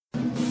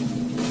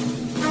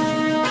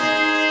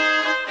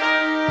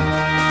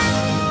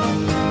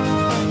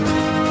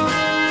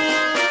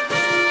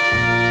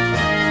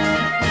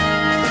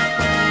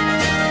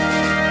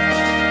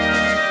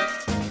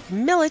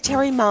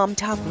Military Mom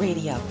Talk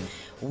Radio.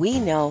 We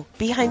know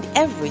behind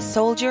every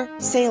soldier,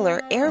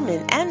 sailor,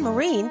 airman, and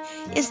Marine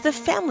is the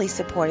family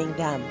supporting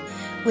them.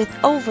 With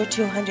over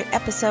 200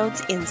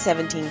 episodes in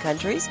 17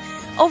 countries,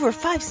 over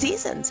 5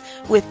 seasons,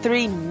 with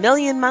 3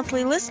 million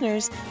monthly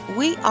listeners,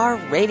 we are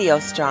radio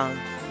strong.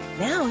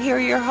 Now here are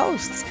your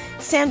hosts,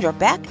 Sandra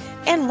Beck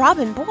and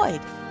Robin Boyd.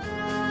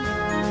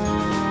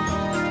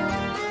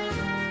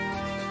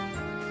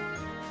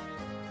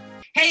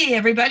 Hey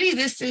everybody,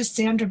 this is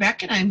Sandra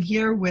Beck and I'm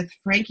here with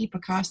Frankie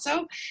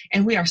Picasso,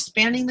 and we are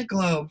spanning the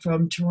globe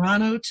from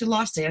Toronto to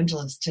Los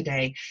Angeles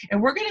today.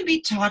 And we're going to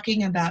be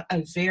talking about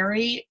a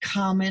very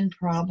common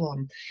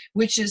problem,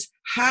 which is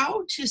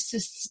how to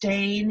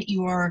sustain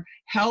your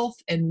health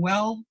and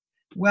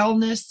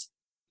wellness,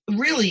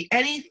 really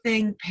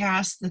anything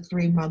past the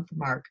 3-month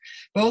mark.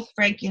 Both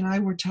Frankie and I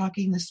were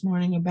talking this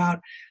morning about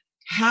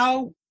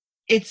how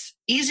it's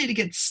easy to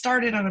get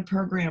started on a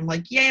program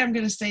like, yay, I'm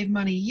going to save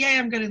money. Yay,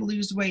 I'm going to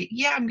lose weight.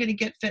 Yeah, I'm going to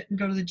get fit and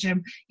go to the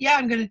gym. Yeah,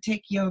 I'm going to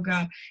take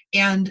yoga.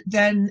 And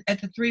then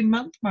at the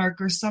 3-month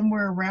mark or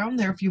somewhere around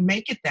there, if you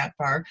make it that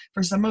far,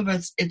 for some of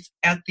us, it's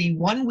at the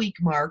 1-week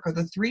mark or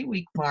the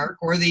 3-week mark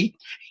or the,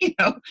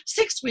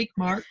 6-week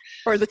mark.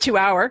 Or the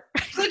 2-hour.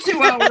 The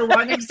 2-hour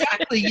one,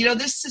 exactly.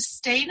 This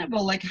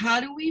sustainable, like how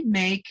do we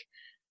make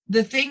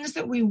the things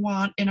that we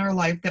want in our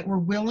life that we're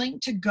willing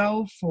to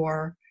go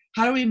for?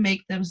 How do we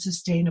make them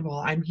sustainable?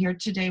 I'm here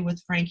today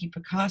with Frankie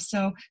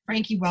Picasso.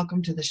 Frankie,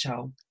 welcome to the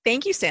show.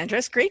 Thank you, Sandra.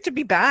 It's great to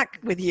be back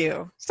with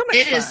you. So much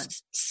fun. It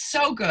is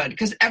so good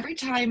because every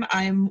time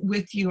I'm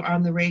with you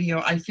on the radio,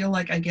 I feel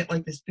like I get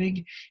like this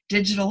big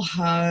digital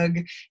hug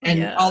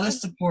and all the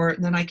support,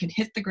 and then I can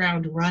hit the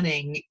ground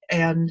running.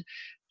 And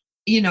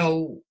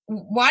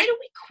why do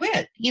we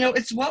quit?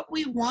 It's what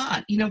we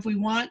want. If we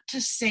want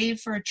to save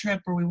for a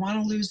trip or we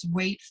want to lose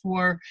weight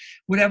for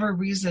whatever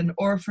reason,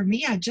 or for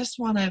me, I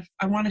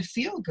want to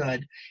feel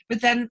good.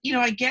 But then,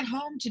 I get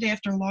home today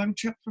after a long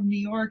trip from New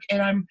York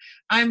and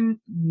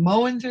I'm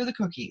mowing through the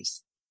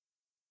cookies.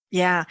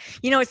 Yeah.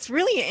 It's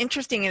really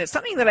interesting, and it's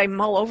something that I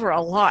mull over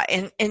a lot,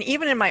 and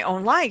even in my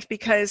own life,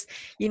 because,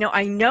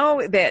 I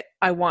know that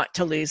I want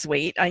to lose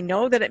weight. I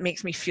know that it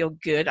makes me feel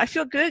good. I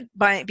feel good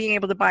by being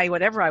able to buy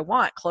whatever I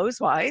want,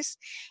 clothes-wise.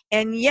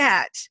 And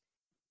yet,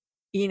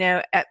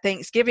 at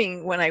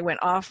Thanksgiving, when I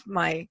went off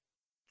my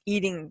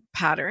eating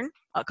pattern,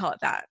 I'll call it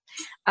that,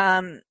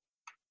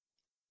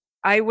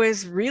 I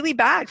was really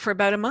bad for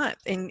about a month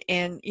and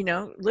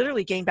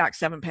literally gained back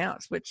 7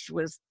 pounds, which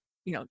was,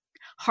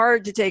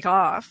 hard to take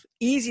off,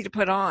 easy to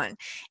put on.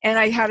 And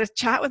I had a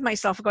chat with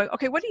myself going,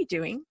 okay, what are you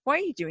doing? Why are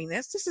you doing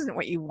this? This isn't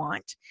what you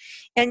want.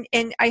 And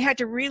I had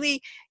to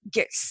really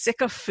get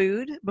sick of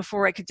food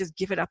before I could just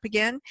give it up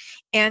again.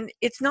 And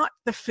it's not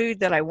the food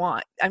that I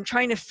want. I'm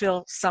trying to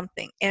fill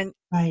something. And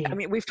right. I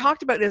mean, we've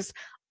talked about this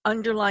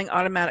underlying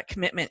automatic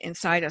commitment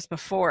inside us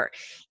before.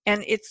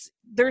 And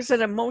there's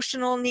an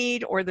emotional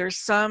need, or there's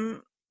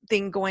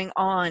something going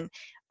on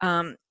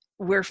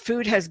where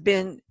food has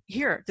been,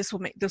 here, this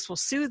will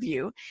soothe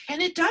you.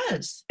 And it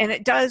does. And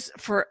it does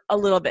for a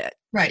little bit.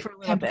 Right. For a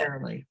little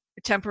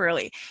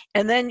temporarily.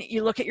 And then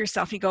you look at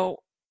yourself and you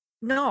go,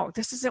 no,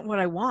 this isn't what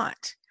I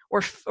want.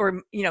 Or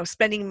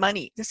spending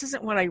money. This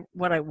isn't what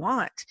I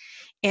want.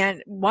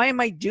 And why am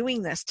I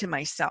doing this to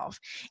myself?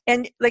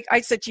 And like I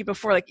said to you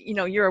before,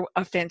 you're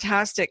a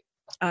fantastic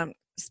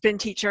spin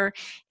teacher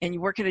and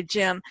you work at a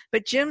gym,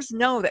 but gyms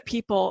know that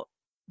people,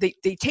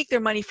 they take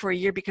their money for a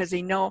year because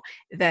they know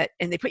that,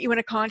 and they put you in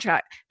a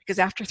contract because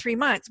after 3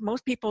 months,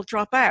 most people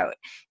drop out,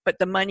 but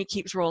the money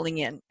keeps rolling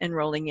in.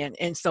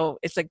 And so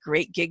it's a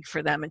great gig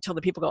for them until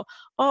the people go,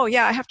 oh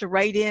yeah, I have to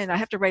write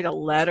a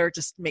letter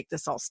just to make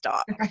this all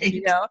stop,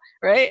 right?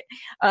 Right?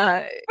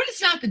 But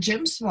it's not the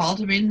gym's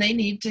fault. I mean, they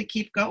need to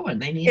keep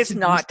going. It's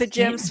not the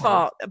gym's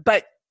fault,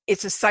 but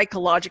it's a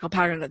psychological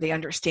pattern that they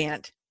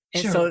understand.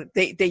 And sure. So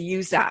they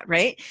use that,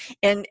 right?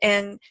 And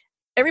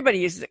everybody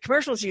uses it.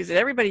 Commercials use it.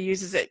 Everybody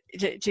uses it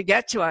to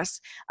get to us,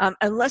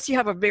 unless you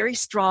have a very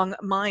strong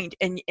mind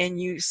and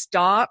you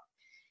stop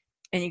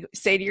and you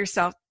say to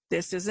yourself,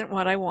 this isn't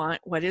what I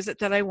want. What is it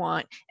that I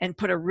want? And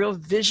put a real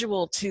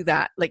visual to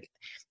that. Like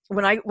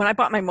when I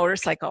bought my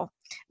motorcycle,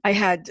 I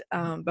had,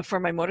 before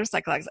my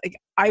motorcycle,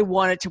 I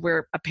wanted to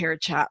wear a pair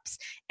of chaps,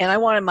 and I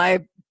wanted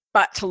my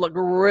butt to look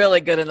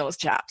really good in those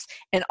chaps.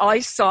 And I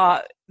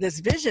saw this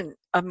vision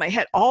of my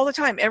head all the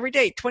time, every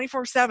day,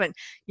 24/7.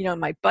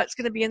 My butt's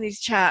going to be in these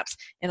chaps,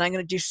 and I'm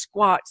going to do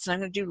squats, and I'm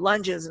going to do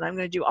lunges, and I'm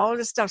going to do all of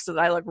this stuff so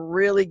that I look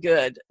really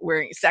good,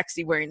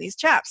 sexy wearing these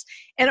chaps.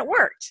 And it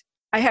worked.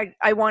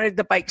 I wanted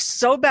the bike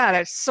so bad. I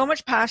had so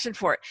much passion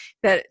for it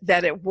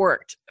that it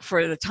worked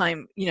for the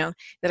time,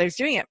 that I was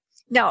doing it.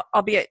 Now,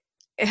 albeit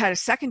it had a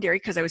secondary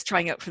because I was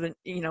trying out for the,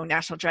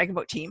 National Dragon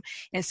Boat team.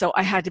 And so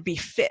I had to be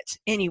fit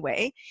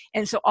anyway.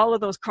 And so all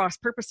of those cross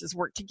purposes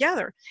worked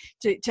together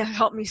to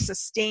help me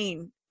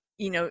sustain,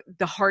 the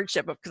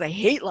hardship of, because I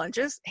hate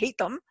lunges, hate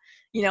them.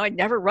 I'd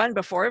never run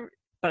before,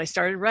 but I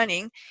started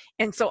running.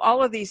 And so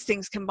all of these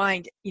things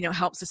combined,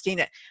 help sustain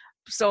it.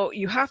 So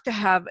you have to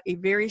have a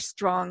very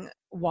strong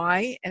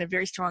why and a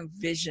very strong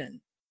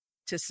vision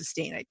to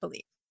sustain, I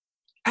believe.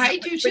 I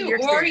do too.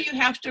 Or you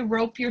have to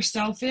rope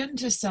yourself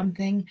into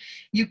something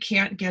you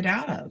can't get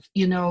out of.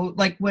 You know,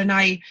 like when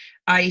I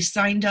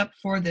signed up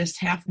for this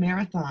half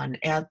marathon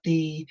at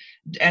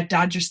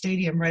Dodger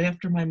Stadium right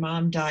after my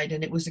mom died,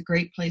 and it was a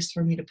great place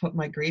for me to put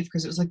my grief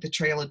because it was like the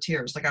Trail of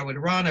Tears. Like I would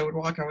run, I would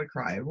walk, I would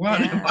cry. I would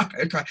run, I would walk, I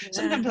would cry.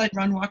 Sometimes I'd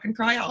run, walk, and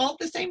cry all at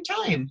the same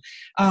time.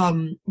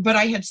 But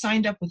I had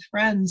signed up with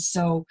friends,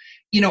 so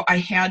I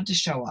had to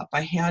show up.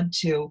 I had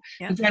to.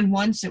 Yeah. But then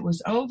once it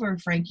was over,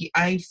 Frankie,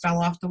 I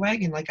fell off the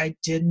wagon. Like I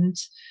didn't.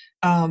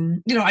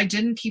 I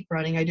didn't keep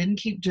running. I didn't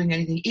keep doing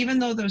anything, even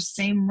though those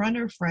same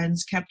runner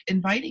friends kept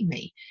inviting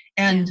me.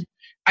 And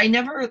I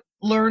never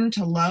learned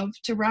to love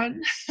to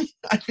run.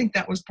 I think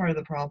that was part of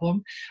the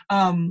problem.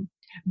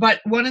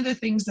 But one of the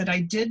things that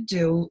I did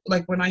do,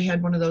 like when I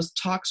had one of those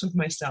talks with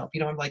myself,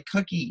 I'm like,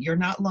 Cookie, you're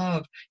not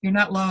love. You're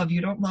not love.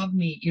 You don't love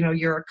me.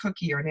 You're a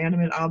cookie. You're an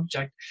animate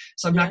object.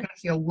 So I'm not going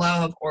to feel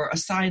love or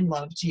assign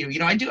love to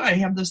you. I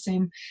have those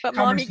same. But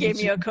Mommy gave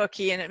me a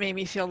cookie and it made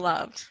me feel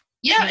loved.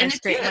 Yeah, and it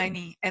did. My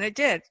knee, and it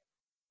did.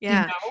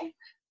 Yeah.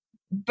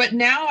 But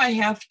now I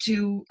had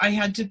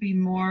to be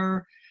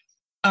more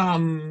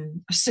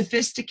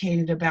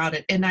sophisticated about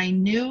it. And I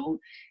knew,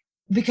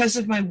 because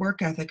of my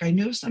work ethic, I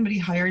knew if somebody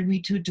hired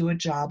me to do a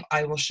job,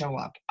 I will show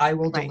up. I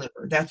will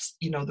deliver. That's,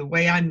 the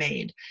way I'm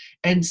made.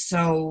 And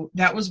so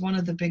that was one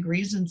of the big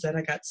reasons that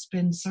I got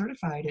spin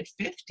certified at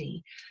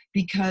 50,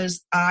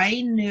 because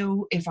I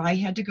knew if I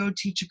had to go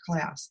teach a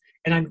class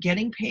and I'm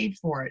getting paid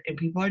for it and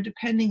people are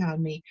depending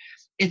on me,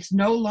 it's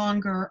no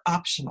longer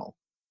optional.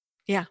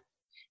 Yeah.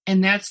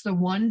 And that's the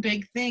one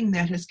big thing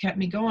that has kept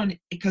me going,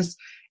 because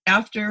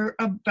after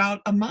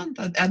about a month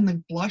and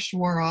the blush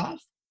wore off,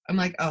 I'm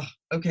like, oh,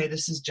 okay,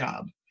 this is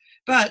job.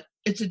 But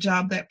it's a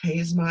job that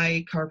pays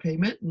my car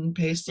payment and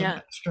pays some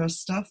extra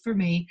stuff for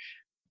me.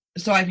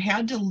 So I've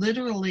had to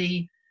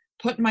literally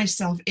put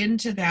myself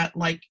into that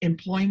like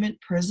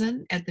employment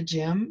prison at the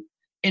gym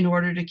in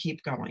order to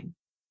keep going.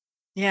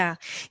 Yeah,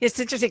 it's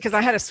interesting because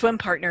I had a swim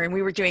partner and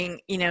we were doing,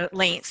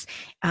 lengths,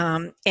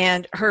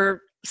 and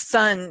her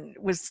son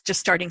was just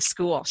starting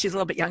school. She's a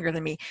little bit younger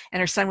than me, and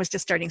her son was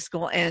just starting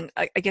school, and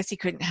I guess he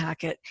couldn't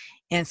hack it,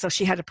 and so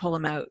she had to pull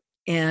him out,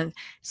 and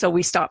so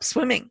we stopped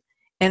swimming.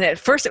 And at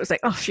first it was like,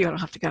 oh, phew, I don't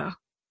have to go.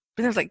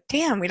 But I was like,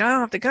 damn, we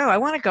don't have to go. I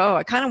want to go.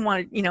 I kind of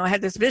wanted, I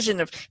had this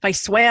vision of if I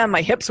swam,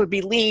 my hips would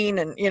be lean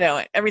and,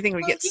 everything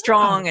would get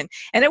strong and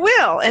it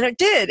will. And it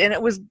did. And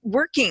it was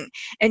working.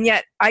 And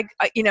yet I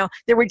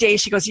there were days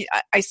she goes,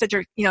 I said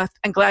to her,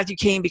 I'm glad you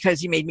came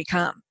because you made me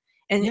come.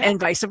 And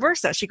vice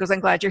versa. She goes,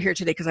 I'm glad you're here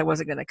today because I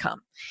wasn't going to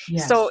come.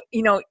 Yes. So,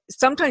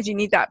 sometimes you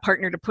need that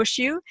partner to push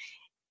you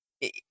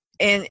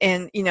and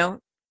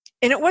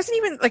it wasn't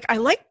even like I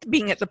liked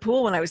being at the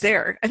pool when I was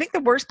there. I think the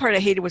worst part I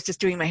hated was just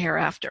doing my hair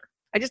after.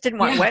 I just didn't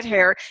want wet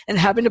hair and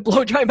having to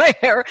blow dry my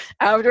hair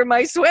after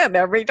my swim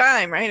every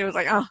time, right? It was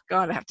like, oh,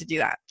 God, I have to do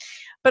that.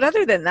 But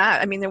other than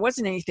that, there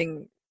wasn't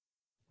anything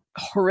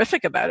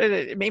horrific about it.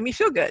 It made me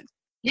feel good.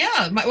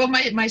 Yeah,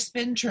 my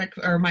spin trick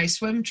or my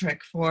swim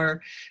trick for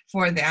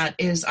that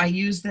is I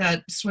use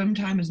that swim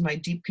time as my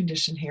deep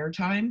condition hair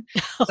time.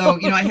 So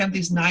I have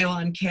these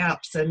nylon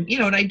caps, and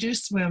and I do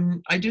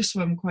swim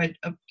quite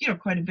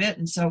a bit,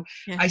 and so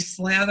I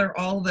slather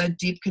all the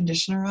deep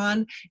conditioner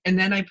on, and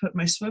then I put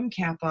my swim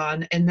cap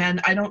on, and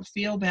then I don't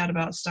feel bad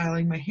about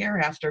styling my hair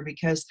after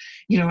because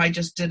I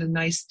just did a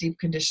nice deep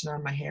condition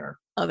on my hair.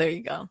 Oh, there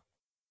you go.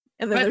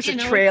 And then there's a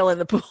trail in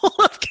the pool.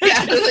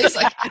 It's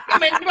like,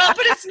 but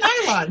it's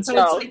nylon,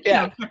 so it's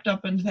like, tucked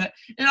up into that.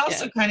 It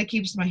also kind of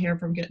keeps my hair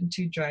from getting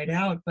too dried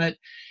out. But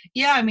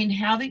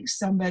having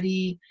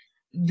somebody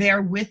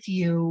there with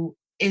you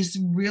is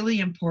really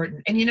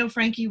important. And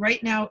Frankie,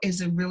 right now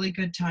is a really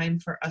good time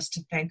for us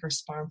to thank our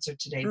sponsor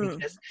today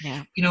because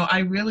I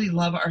really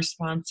love our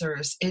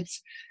sponsors.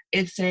 It's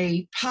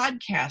a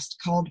podcast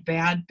called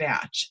Bad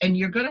Batch, and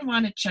you're going to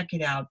want to check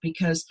it out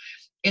because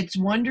it's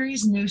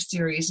Wondery's new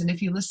series. And if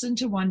you listen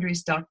to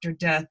Wondery's Dr.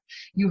 Death,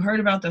 you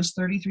heard about those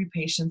 33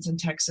 patients in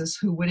Texas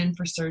who went in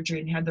for surgery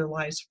and had their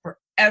lives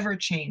forever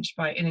changed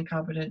by an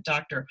incompetent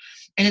doctor.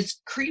 And it's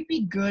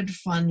creepy, good,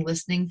 fun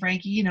listening,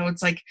 Frankie.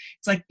 It's like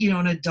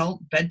an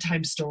adult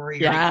bedtime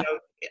story. Yeah. Or,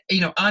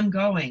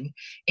 ongoing.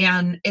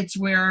 And it's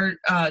where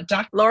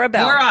Dr. Laura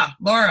Beil.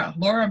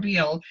 Laura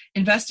Beil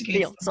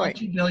investigates the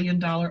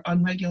multi-billion-dollar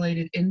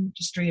unregulated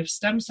industry of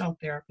stem cell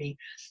therapy.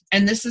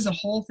 And this is a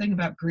whole thing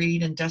about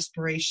greed and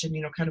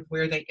desperation, kind of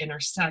where they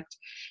intersect.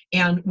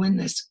 And when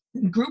this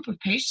group of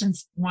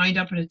patients wind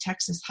up in a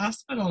Texas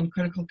hospital in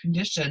critical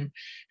condition,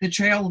 the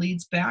trail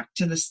leads back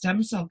to the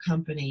stem cell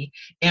company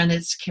and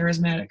its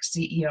charismatic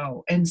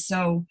CEO. And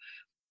so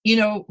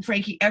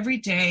Frankie, every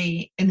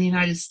day in the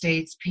United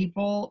States,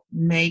 people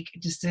make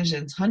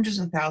decisions. Hundreds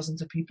of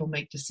thousands of people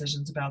make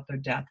decisions about their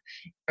death.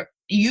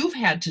 You've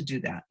had to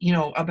do that,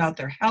 about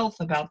their health,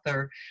 about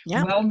their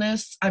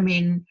wellness.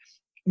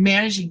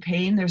 Managing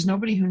pain. There's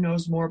nobody who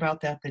knows more about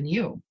that than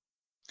you.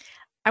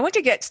 I went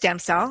to get stem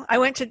cell. I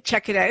went to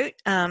check it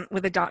out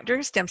with a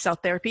doctor, stem cell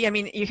therapy. I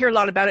mean, you hear a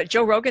lot about it.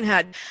 Joe Rogan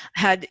had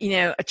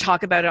a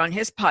talk about it on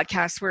his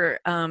podcast where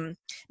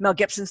Mel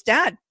Gibson's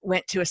dad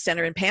went to a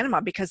center in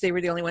Panama because they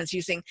were the only ones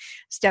using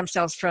stem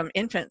cells from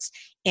infants.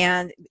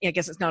 And I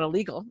guess it's not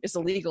illegal. It's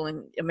illegal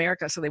in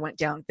America, so they went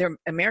down. They're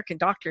American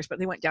doctors, but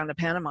they went down to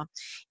Panama.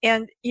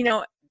 And,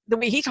 the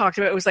way he talked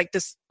about it was like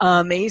this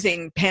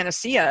amazing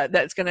panacea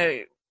that's going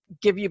to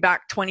give you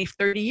back 20,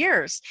 30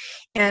 years.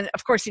 And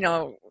of course, you're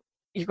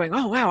going,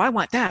 oh, wow, I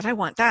want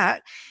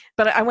that.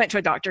 But I went to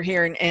a doctor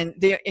here, and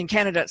in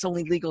Canada, it's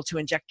only legal to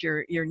inject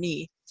your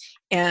knee.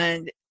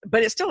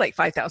 But it's still like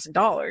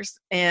 $5,000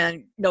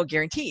 and no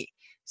guarantee.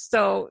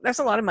 So that's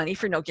a lot of money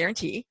for no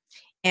guarantee.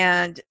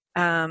 And,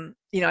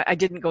 I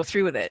didn't go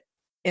through with it.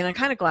 And I'm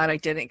kind of glad I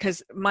didn't,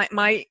 because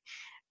my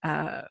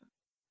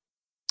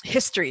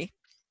history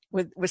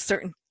with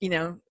certain,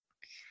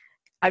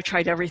 I've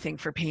tried everything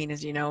for pain,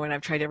 as you know, and I've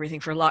tried everything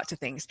for lots of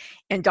things.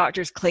 And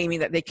doctors claiming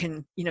that they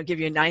can, give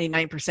you a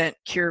 99%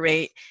 cure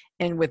rate.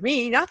 And with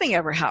me, nothing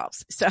ever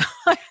helps. So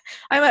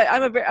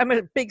I'm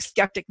a big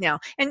skeptic now.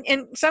 And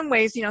in some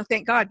ways,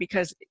 thank God,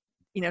 because,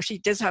 she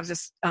does have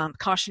this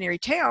cautionary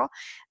tale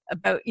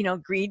about,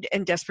 greed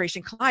and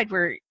desperation collide,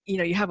 where,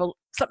 you have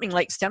something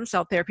like stem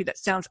cell therapy that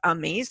sounds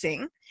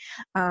amazing.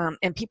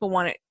 And people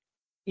want it,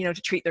 to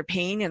treat their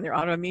pain and their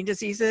autoimmune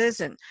diseases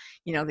and,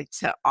 they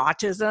say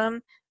autism.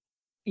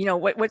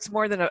 What's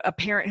more than a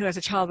parent who has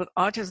a child with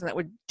autism that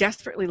would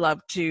desperately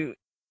love to,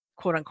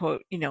 quote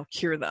unquote,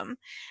 cure them.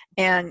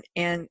 And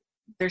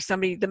there's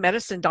the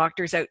medicine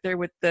doctors out there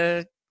with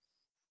the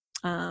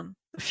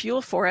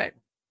fuel for it,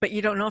 but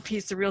you don't know if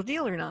he's the real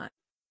deal or not.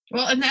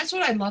 Well, and that's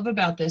what I love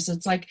about this.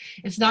 It's like,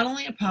 it's not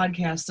only a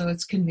podcast, so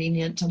it's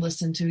convenient to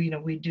listen to.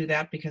 We do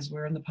that because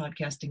we're in the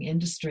podcasting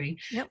industry.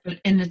 Yep.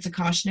 And it's a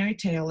cautionary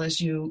tale,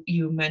 as you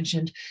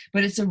mentioned,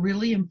 but it's a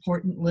really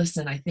important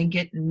listen. I think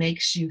it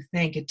makes you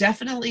think. It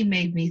definitely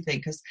made me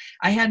think, because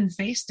I hadn't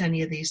faced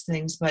any of these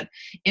things, but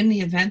in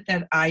the event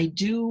that I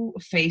do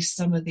face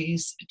some of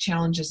these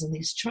challenges and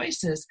these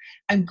choices,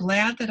 I'm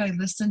glad that I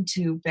listened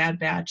to Bad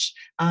Batch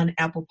on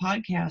Apple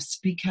Podcasts,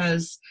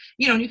 because,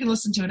 you can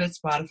listen to it at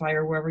Spotify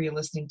or wherever you're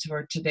listening to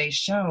our today's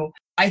show.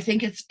 I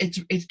think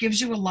it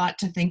gives you a lot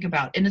to think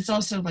about. And it's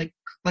also like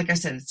I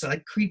said, it's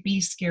like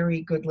creepy,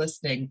 scary, good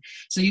listening.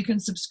 So you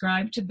can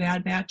subscribe to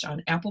Bad Batch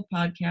on Apple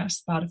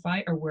Podcasts,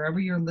 Spotify, or wherever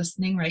you're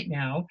listening right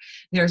now.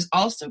 There's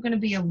also going to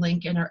be a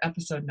link in our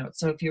episode notes.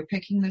 So if you're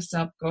picking this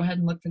up, go ahead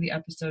and look for the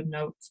episode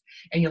notes,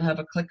 and you'll have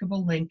a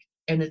clickable link.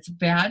 And it's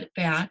Bad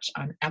Batch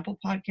on Apple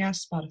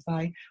Podcasts,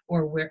 Spotify,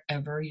 or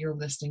wherever you're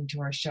listening to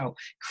our show.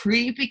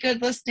 Creepy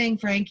good listening,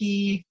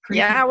 Frankie. Creepy,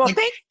 yeah, well,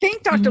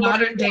 thank Dr.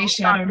 Modern day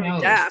shadow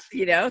knows. Death,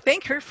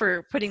 thank her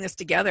for putting this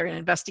together and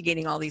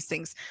investigating all these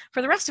things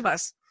for the rest of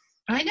us.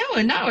 I know,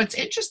 and now it's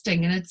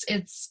interesting, and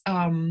it's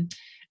and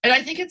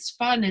I think it's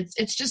fun.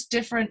 It's just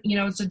different.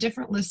 It's a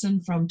different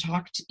listen from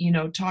talk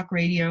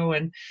radio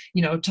and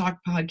talk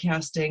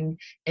podcasting,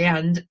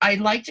 and I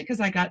liked it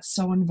because I got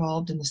so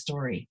involved in the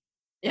story.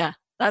 Yeah,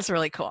 that's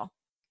really cool.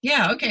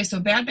 Yeah, okay,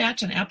 so Bad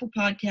Batch on Apple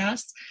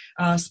Podcasts,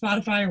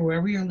 Spotify, or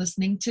wherever you're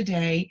listening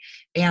today.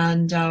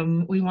 And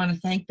we want to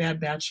thank Bad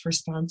Batch for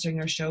sponsoring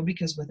our show,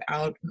 because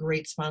without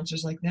great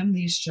sponsors like them,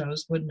 these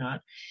shows would not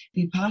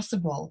be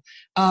possible.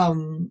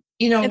 And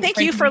thank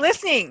you for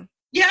listening.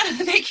 Yeah,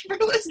 thank you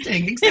for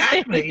listening.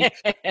 Exactly.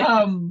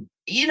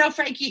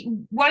 Frankie,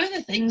 one of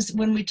the things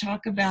when we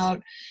talk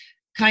about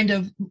kind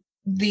of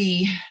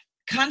the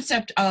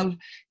concept of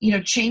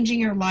changing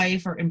your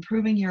life or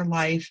improving your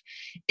life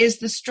is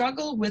the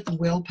struggle with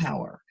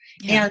willpower.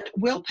 Yeah. And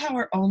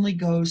willpower only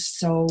goes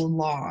so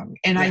long.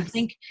 And yes. I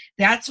think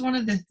that's one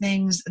of the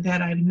things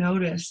that I've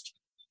noticed,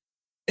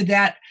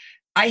 that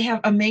I have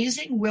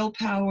amazing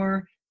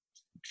willpower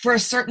for a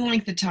certain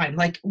length of time.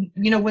 Like,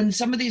 when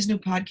some of these new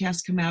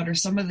podcasts come out, or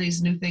some of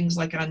these new things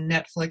like on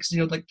Netflix,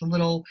 like the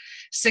little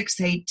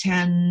 6, 8,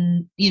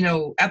 10,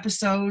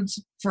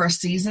 episodes for a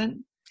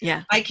season.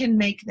 Yeah, I can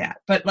make that.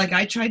 But like,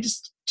 I tried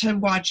to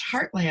watch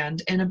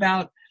Heartland, and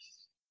about,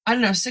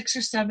 6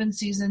 or 7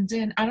 seasons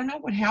in, I don't know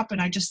what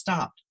happened. I just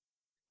stopped.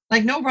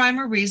 Like, no rhyme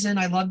or reason.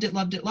 I loved it.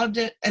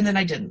 And then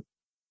I didn't.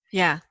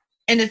 Yeah.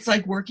 And it's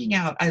like working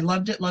out. I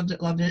loved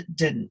it,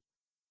 didn't.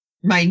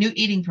 My new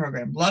eating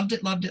program, loved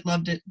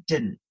it,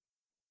 didn't.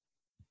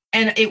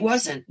 And it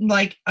wasn't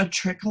like a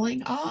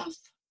trickling off.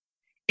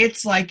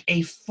 It's like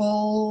a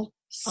full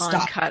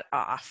stop. Cut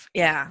off.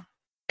 Yeah.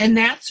 And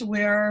that's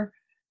where,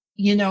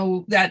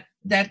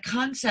 that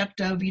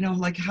concept of,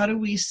 like, how do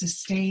we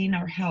sustain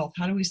our health?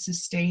 How do we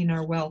sustain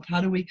our wealth?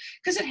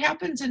 Because it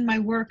happens in my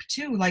work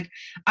too. Like,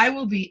 I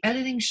will be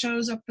editing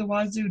shows up the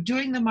wazoo,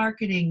 doing the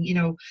marketing,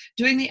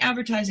 doing the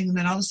advertising, and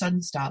then all of a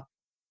sudden stop.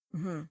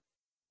 Mm-hmm.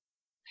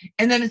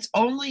 And then it's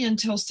only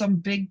until some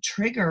big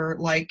trigger,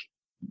 like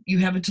you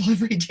have a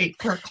delivery date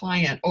for a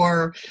client,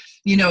 or,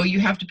 you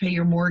have to pay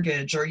your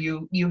mortgage, or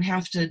you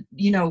have to,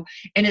 and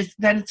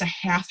it's a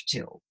have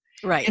to.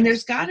 Right. And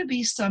there's got to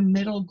be some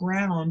middle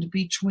ground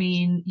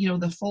between,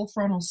 the full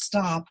frontal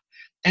stop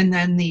and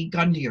then the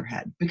gun to your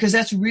head, because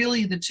that's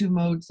really the two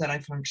modes that I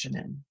function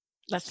in.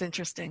 That's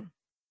interesting.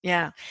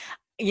 Yeah.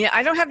 Yeah.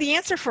 I don't have the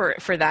answer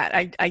for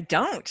that. I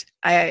don't.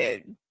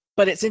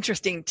 But it's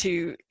interesting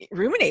to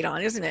ruminate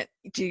on, isn't it?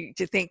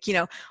 To think,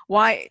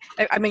 why?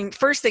 I mean,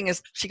 first thing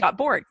is she got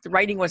bored. The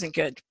writing wasn't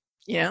good.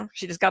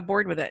 She just got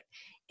bored with it.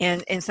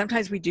 And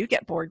sometimes we do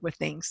get bored with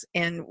things,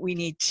 and we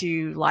need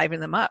to liven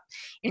them up.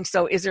 And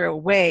so is there a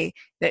way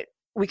that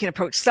we can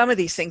approach some of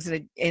these things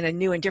in a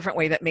new and different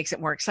way that makes it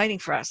more exciting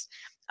for us?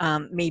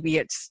 Maybe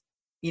it's,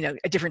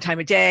 a different time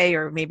of day,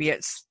 or maybe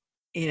it's,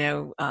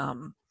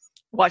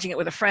 watching it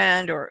with a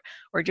friend or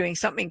doing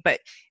something. But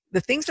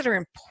the things that are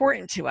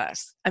important to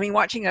us, I mean,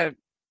 watching a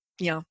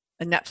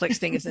Netflix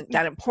thing isn't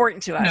that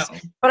important to us. No.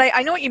 But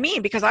I know what you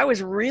mean, because I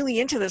was really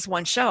into this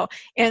one show,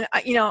 and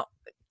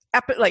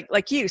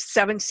like you,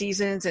 7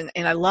 seasons, and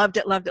I loved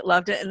it.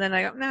 And then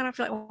I go, no, I don't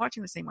feel like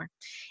watching this anymore.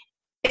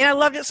 And I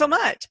loved it so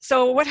much.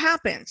 So what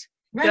happened?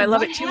 Right, did I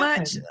love it too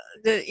much?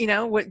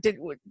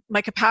 What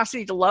my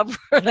capacity to love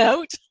run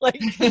out? Like,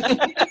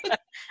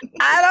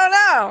 I don't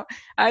know.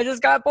 I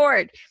just got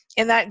bored.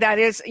 And that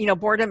is,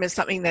 boredom is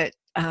something that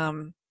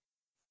I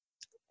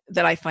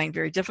find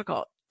very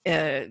difficult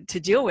to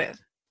deal with.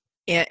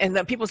 And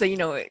then people say,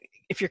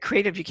 if you're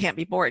creative, you can't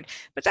be bored.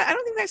 But I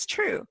don't think that's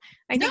true.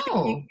 I think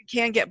you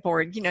can get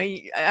bored.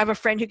 I have a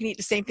friend who can eat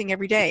the same thing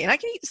every day, and I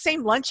can eat the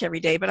same lunch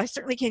every day, but I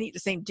certainly can't eat the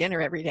same dinner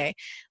every day.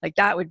 Like,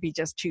 that would be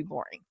just too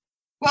boring.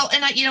 Well,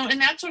 and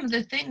and that's one of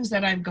the things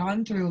that I've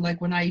gone through,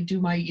 like when I do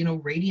my,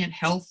 Radiant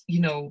Health,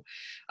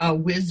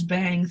 whiz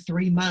bang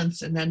 3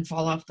 months and then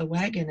fall off the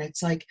wagon.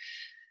 It's like,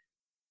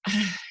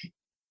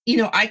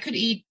 I could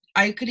eat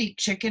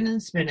chicken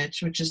and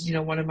spinach, which is,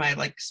 one of my,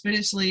 like,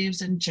 spinach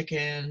leaves and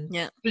chicken,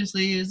 spinach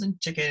leaves and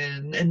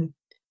chicken.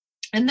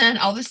 And then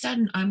all of a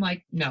sudden I'm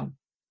like, no.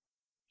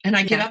 And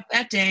I get up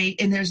that day,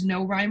 and there's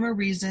no rhyme or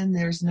reason.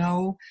 There's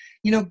no,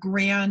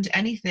 grand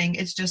anything.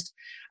 It's just,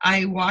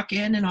 I walk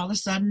in, and all of a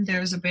sudden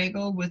there's a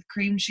bagel with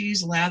cream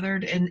cheese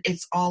lathered, and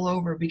it's all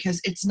over,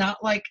 because it's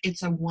not like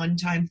it's a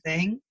one-time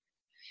thing.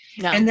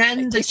 No, and then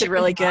it tasted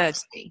really good.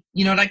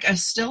 Like, I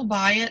still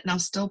buy it, and I'll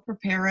still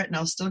prepare it, and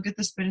I'll still get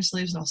the spinach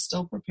leaves, and I'll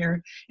still prepare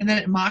it, and then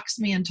it mocks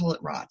me until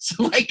it rots.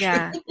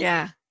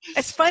 Yeah.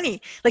 It's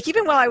funny. Like,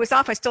 even while I was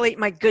off, I still ate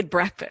my good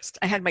breakfast.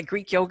 I had my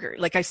Greek yogurt.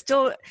 Like, I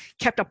still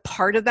kept a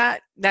part of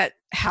that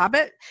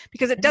habit,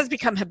 because it does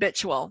become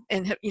habitual,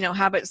 and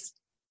habits.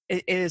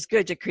 It is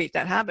good to create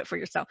that habit for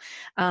yourself,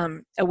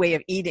 a way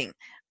of eating.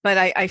 But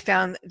I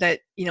found that,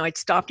 I'd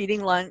stopped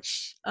eating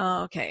lunch.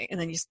 Oh, okay. And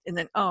then,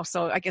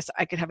 so I guess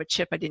I could have a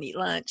chip. I didn't eat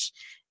lunch.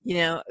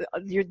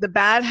 The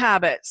bad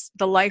habits,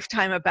 the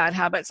lifetime of bad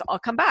habits, all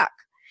come back.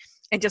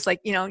 And just like,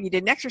 you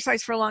didn't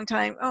exercise for a long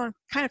time. Oh, it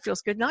kind of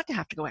feels good not to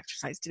have to go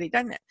exercise today,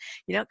 doesn't it?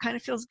 It kind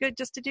of feels good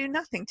just to do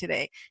nothing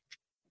today.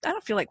 I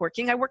don't feel like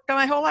working. I worked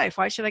my whole life.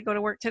 Why should I go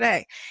to work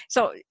today?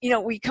 So,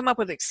 we come up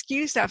with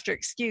excuse after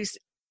excuse,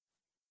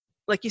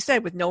 like you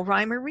said, with no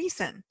rhyme or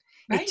reason.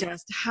 Right. It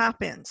just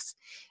happens.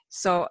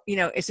 So,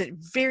 it's a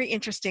very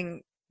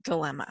interesting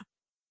dilemma.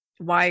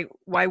 Why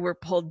we're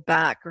pulled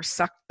back or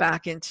sucked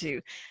back into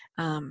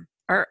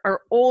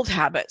our old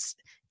habits.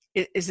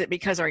 Is it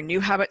because our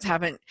new habits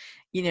haven't,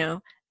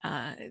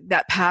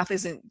 that path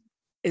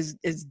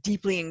is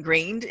deeply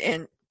ingrained,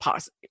 and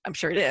I'm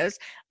sure it is.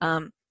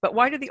 But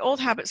why do the old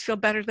habits feel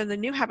better than the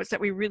new habits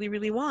that we really,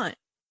 really want?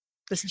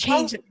 This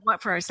change that we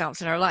want for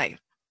ourselves in our life.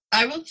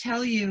 I will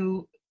tell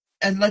you,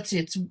 and let's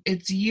see,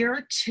 it's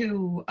year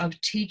 2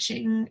 of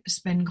teaching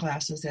spin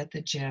classes at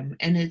the gym,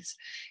 and it's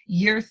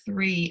year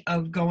 3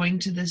 of going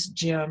to this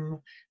gym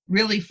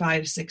really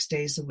 5-6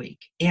 days a week.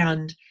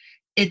 And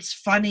it's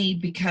funny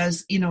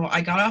because,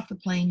 I got off the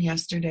plane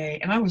yesterday,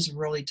 and I was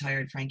really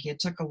tired, Frankie. It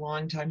took a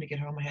long time to get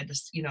home. I had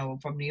to,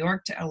 from New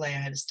York to LA, I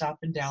had to stop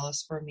in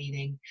Dallas for a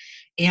meeting.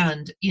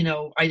 And,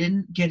 I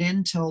didn't get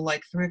in till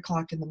like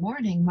 3:00 in the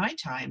morning, my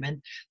time.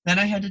 And then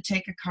I had to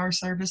take a car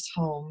service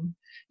home,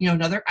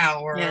 another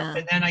hour. Yeah.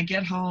 And then I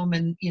get home,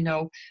 and,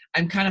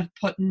 I'm kind of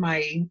putting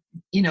my,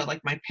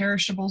 like my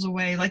perishables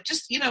away. Like,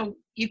 just,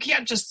 you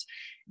can't just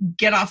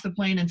get off the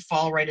plane and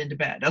fall right into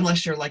bed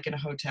unless you're like in a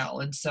hotel.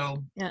 And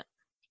so,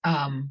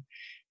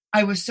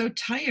 I was so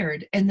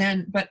tired. And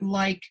then, but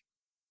like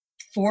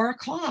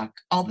 4:00,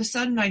 all of a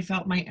sudden I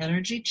felt my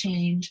energy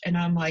change. And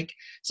I'm like,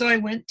 so I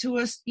went to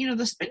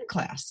the spin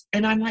class,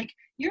 and I'm like,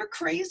 you're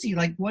crazy.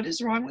 Like, what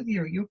is wrong with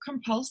you? You're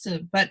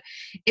compulsive. But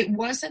it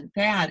wasn't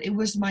that. It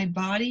was my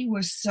body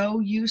was so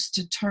used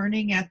to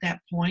turning at that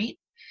point.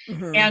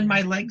 Mm-hmm. And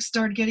my legs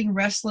started getting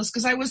restless,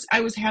 because I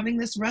was having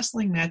this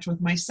wrestling match with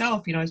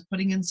myself. I was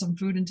putting in some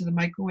food into the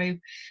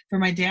microwave for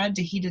my dad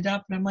to heat it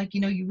up. And I'm like,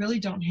 you really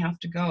don't have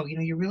to go.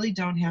 You really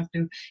don't have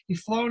to. You've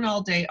flown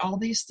all day, all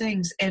these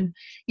things. And,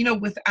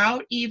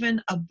 without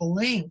even a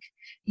blink,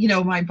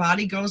 my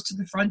body goes to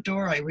the front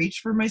door. I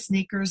reach for my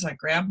sneakers. I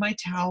grab my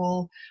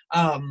towel.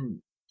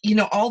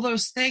 All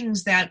those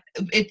things that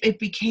it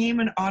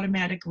became an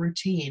automatic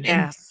routine.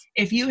 Yes.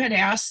 And if you had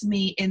asked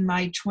me in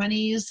my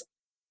 20s,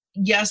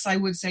 yes, I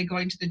would say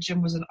going to the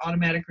gym was an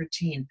automatic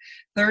routine.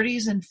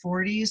 30s and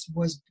 40s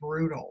was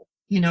brutal.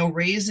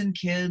 raising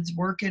kids,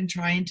 working,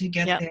 trying to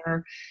get Yep.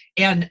 there.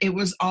 And it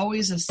was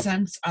always a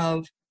sense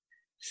of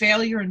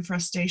failure and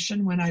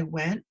frustration when I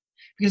went,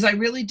 because I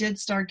really did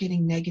start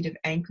getting negative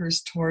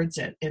anchors towards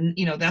it. And,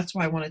 that's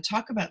why I want to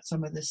talk about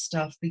some of this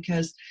stuff,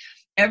 because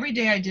every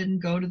day I didn't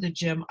go to the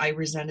gym, I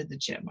resented the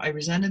gym. I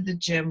resented the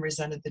gym,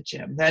 resented the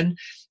gym. Then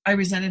I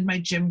resented my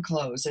gym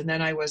clothes. And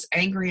then I was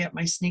angry at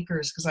my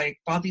sneakers because I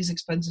bought these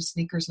expensive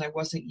sneakers and I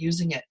wasn't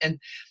using it. And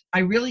I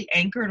really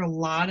anchored a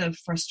lot of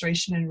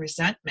frustration and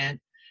resentment.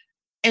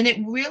 And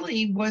it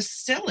really was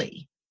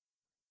silly.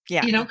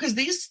 Yeah. Because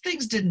these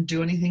things didn't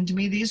do anything to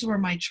me. These were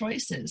my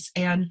choices.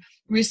 And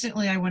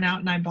recently I went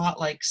out and I bought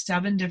like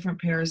 7 different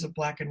pairs of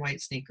black and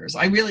white sneakers.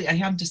 I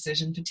have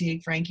decision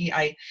fatigue, Frankie.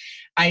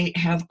 I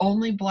have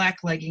only black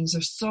leggings.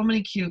 There's so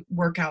many cute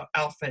workout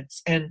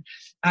outfits. And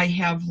I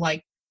have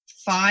like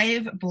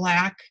 5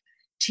 black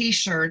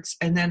t-shirts,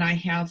 and then I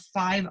have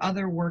 5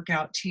 other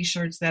workout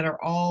t-shirts that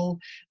are all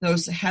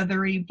those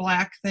heathery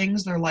black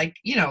things. They're like,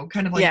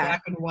 kind of like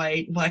black and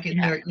white, black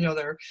and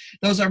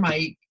those are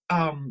my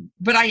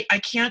but I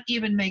can't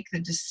even make the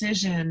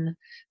decision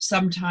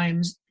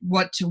sometimes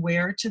what to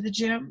wear to the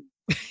gym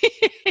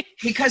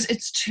because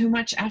it's too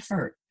much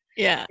effort.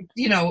 Yeah.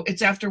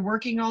 It's after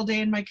working all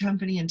day in my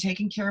company and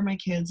taking care of my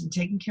kids and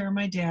taking care of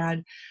my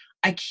dad.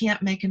 I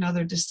can't make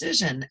another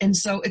decision. And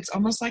so it's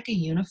almost like a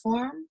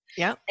uniform.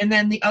 Yeah. And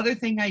then the other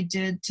thing I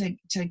did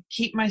to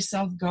keep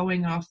myself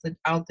going out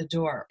the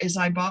door is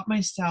I bought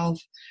myself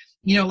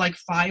like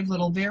 5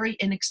 little, very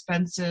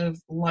inexpensive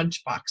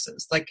lunch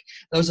boxes, like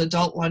those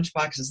adult lunch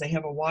boxes. They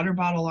have a water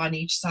bottle on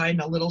each side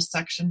and a little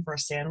section for a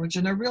sandwich,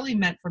 and they're really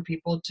meant for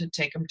people to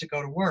take them to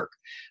go to work.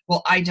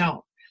 Well, I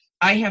don't.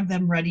 I have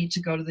them ready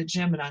to go to the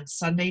gym, and on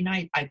Sunday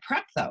night, I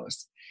prep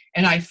those.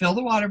 And I fill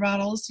the water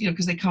bottles,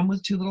 because they come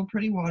with 2 little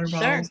pretty water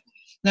bottles. Sure.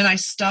 Then I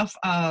stuff,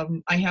 I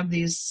have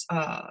these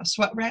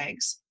sweat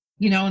rags,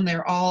 and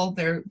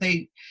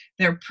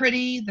they're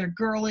pretty, they're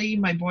girly.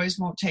 My boys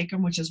won't take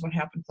them, which is what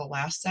happened to the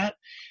last set,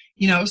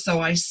 so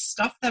I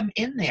stuff them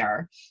in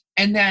there,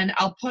 and then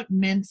I'll put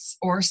mints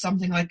or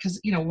something like,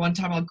 cause one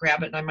time I'll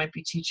grab it and I might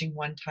be teaching,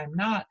 one time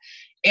not.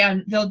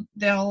 And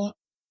they'll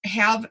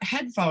have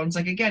headphones,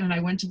 like, again, and I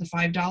went to the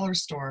 $5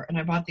 store and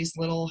I bought these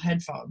little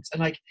headphones, and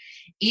like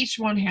each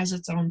one has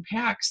its own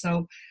pack.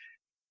 So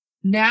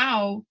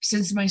now,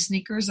 since my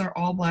sneakers are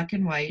all black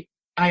and white,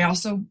 I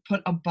also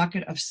put a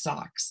bucket of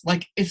socks.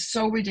 Like, it's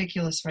so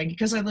ridiculous, Frankie,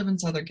 because I live in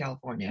Southern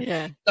California.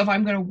 Yeah. So if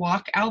I'm going to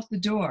walk out the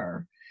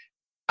door,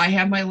 I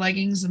have my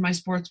leggings and my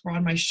sports bra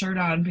and my shirt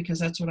on, because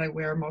that's what I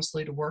wear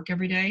mostly to work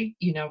every day,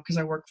 because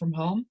I work from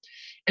home.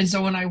 And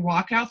so when I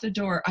walk out the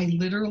door, I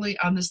literally,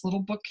 on this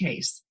little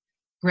bookcase,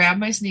 grab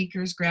my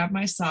sneakers, grab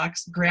my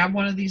socks, grab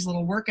one of these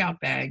little workout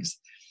bags,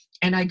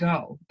 and I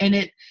go. And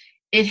it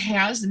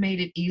has made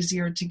it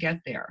easier to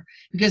get there,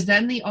 because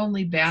then the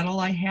only battle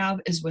I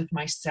have is with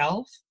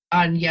myself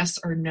on yes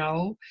or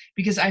no,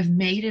 because I've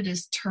made it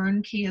as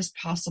turnkey as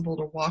possible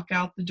to walk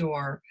out the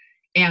door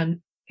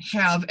and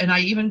I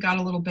even got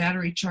a little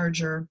battery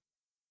charger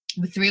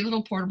with 3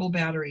 little portable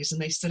batteries,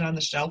 and they sit on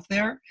the shelf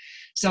there.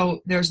 So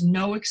there's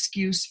no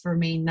excuse for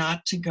me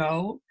not to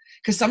go,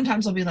 because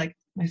sometimes I'll be like,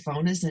 my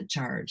phone isn't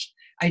charged.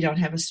 I don't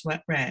have a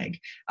sweat rag.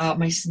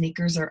 My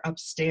sneakers are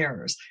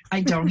upstairs.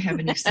 I don't have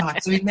any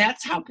socks. I mean,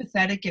 that's how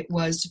pathetic it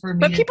was for me.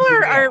 But people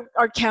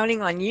are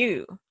counting on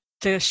you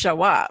to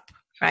show up,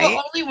 right?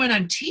 Well, only when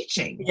I'm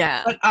teaching.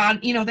 Yeah. But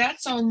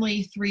that's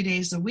only 3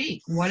 days a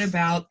week. What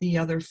about the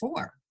other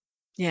 4?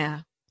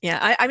 Yeah.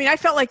 Yeah. I mean, I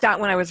felt like that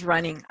when I was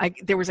running.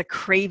 There was a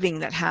craving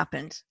that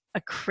happened. A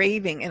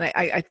craving, and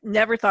I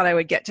never thought I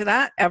would get to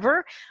that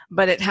ever,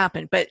 but it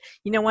happened. But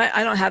you know what?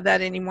 I don't have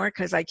that anymore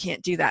because I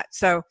can't do that.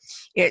 So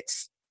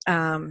it's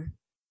not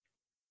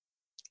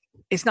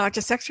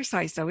just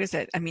exercise, though, is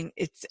it? I mean,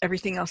 it's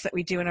everything else that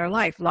we do in our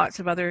life. Lots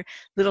of other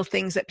little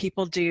things that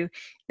people do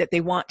that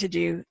they want to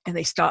do, and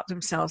they stop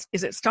themselves.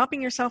 Is it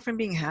stopping yourself from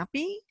being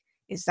happy?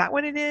 Is that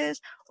what it is?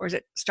 Or is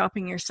it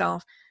stopping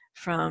yourself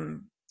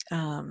from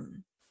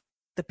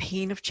the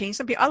pain of change?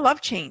 I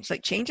love change.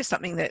 Like, change is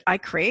something that I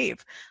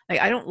crave.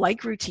 Like, I don't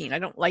like routine. I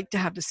don't like to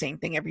have the same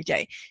thing every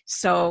day.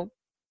 So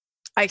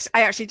I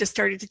actually just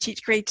started to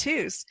teach grade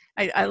 2s.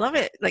 I love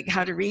it, like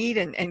how to read.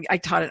 And I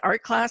taught an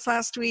art class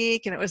last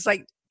week, and it was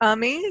like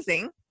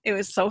amazing. It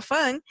was so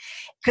fun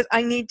because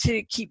I need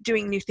to keep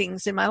doing new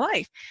things in my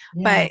life.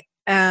 Yeah.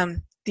 But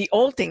the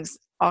old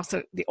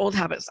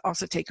habits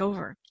also take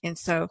over. And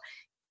so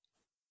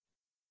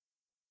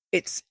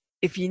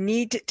if you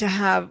need to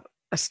have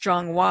a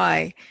strong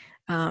why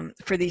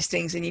for these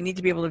things, and you need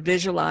to be able to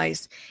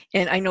visualize.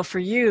 And I know for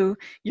you,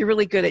 you're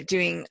really good at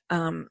doing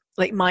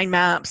like mind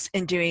maps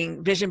and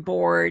doing vision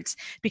boards,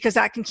 because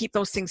that can keep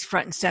those things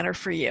front and center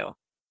for you.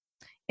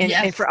 And,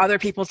 yes. And for other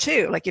people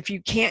too. Like, if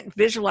you can't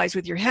visualize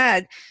with your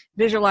head,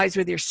 visualize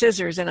with your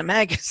scissors and a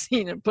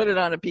magazine and put it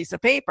on a piece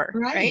of paper,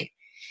 right?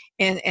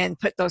 And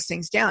put those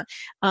things down.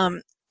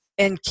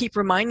 And keep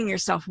reminding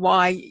yourself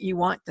why you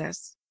want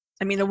this.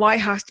 I mean, the why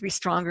has to be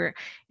stronger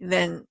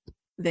than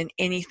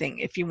anything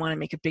if you want to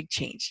make a big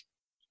change.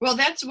 Well,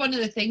 that's one of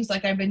the things,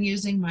 like I've been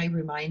using my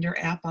reminder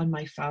app on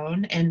my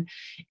phone, and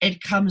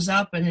it comes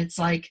up and it's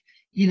like,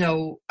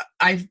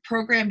 I've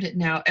programmed it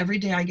now. Every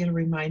day I get a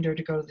reminder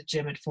to go to the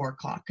gym at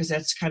 4:00 because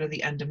that's kind of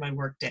the end of my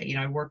work day.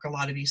 I work a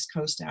lot of East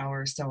Coast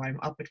hours, so I'm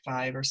up at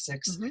 5 or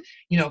 6,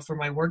 for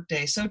my work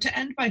day. So to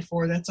end by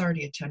 4, that's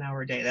already a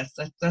 10-hour day.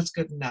 That's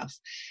good enough.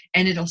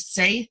 And it'll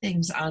say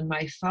things on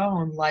my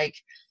phone like,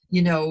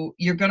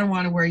 you're going to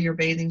want to wear your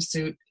bathing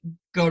suit,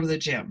 go to the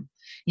gym.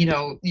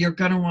 You're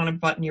going to want to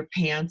button your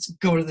pants,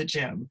 go to the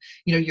gym.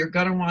 You're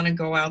going to want to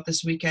go out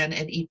this weekend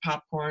and eat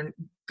popcorn,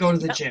 go to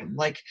the gym.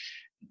 Like,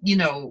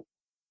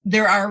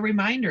 there are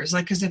reminders,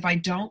 like, because if I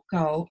don't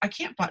go, I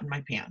can't button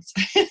my pants,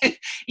 and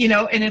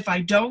if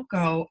I don't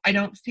go, I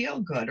don't feel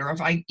good. Or if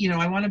I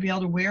want to be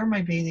able to wear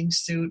my bathing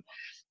suit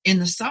in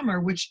the summer,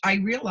 which I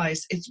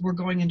realize we're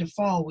going into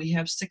fall. We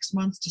have 6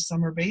 months to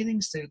summer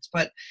bathing suits,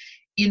 but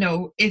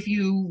if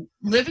you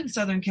live in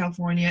Southern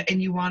California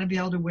and you want to be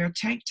able to wear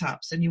tank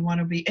tops and you want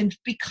to be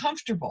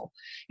comfortable,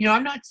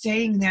 I'm not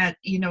saying that,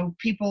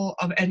 people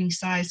of any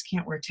size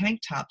can't wear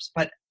tank tops,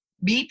 but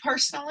me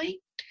personally,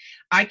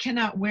 I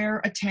cannot wear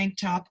a tank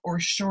top or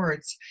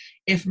shorts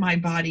if my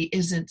body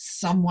isn't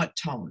somewhat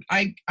toned.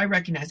 I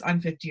recognize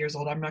I'm 50 years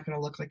old. I'm not going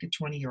to look like a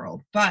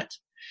 20-year-old, but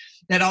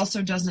that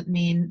also doesn't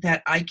mean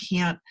that I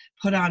can't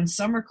put on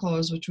summer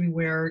clothes, which we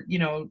wear,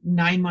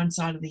 9 months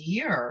out of the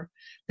year.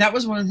 That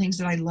was one of the things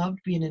that I loved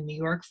being in New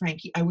York,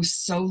 Frankie. I was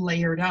so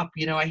layered up.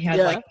 I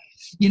had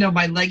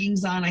my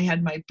leggings on, I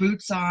had my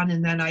boots on,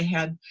 and then I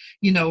had,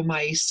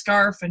 my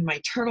scarf and my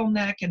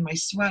turtleneck and my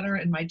sweater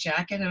and my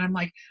jacket. And I'm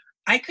like,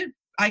 I could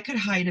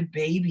hide a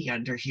baby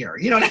under here.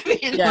 You know what I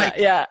mean?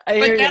 Yeah. I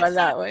hear you on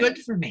that one. Good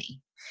for me.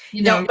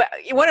 No, but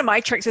one of my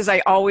tricks is I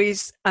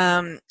always,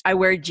 I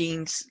wear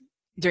jeans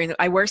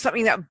I wear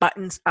something that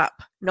buttons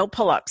up, no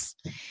pull-ups,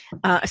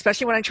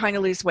 especially when I'm trying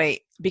to lose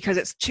weight, because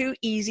it's too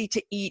easy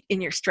to eat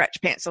in your stretch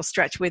pants. They'll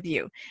stretch with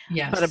you.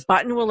 Yes. But a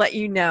button will let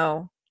you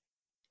know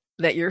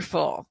that you're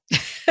full.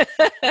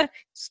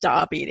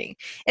 Stop eating.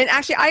 And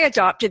actually, I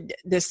adopted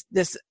this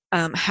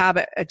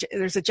habit.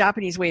 There's a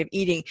Japanese way of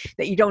eating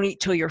that you don't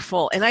eat till you're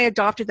full. And I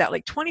adopted that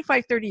like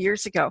 25, 30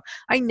 years ago.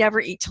 I never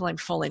eat till I'm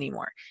full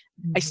anymore.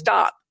 I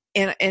stop.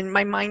 And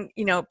my mind,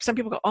 some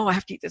people go, oh, I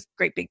have to eat this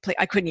great big plate.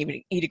 I couldn't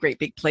even eat a great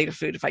big plate of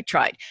food if I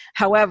tried.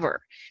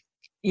 However,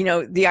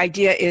 the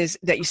idea is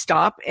that you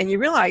stop and you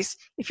realize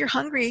if you're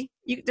hungry,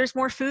 there's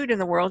more food in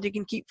the world. You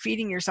can keep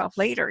feeding yourself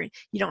later.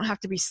 You don't have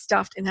to be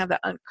stuffed and have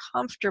that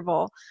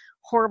uncomfortable,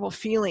 horrible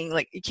feeling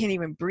like you can't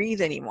even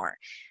breathe anymore.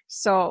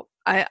 So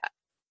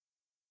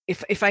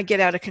if I get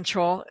out of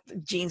control,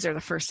 jeans are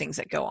the first things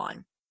that go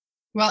on.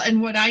 Well,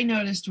 and what I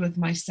noticed with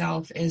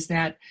myself is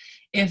that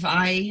if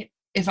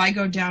I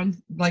go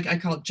down, like I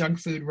call it junk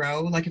food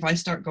row, like if I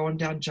start going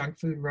down junk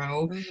food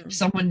row,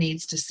 someone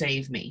needs to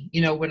save me.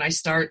 When I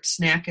start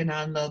snacking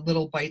on the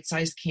little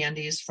bite-sized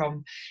candies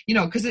from,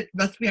 because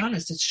let's be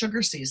honest, it's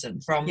sugar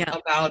season from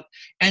about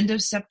end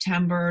of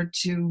September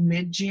to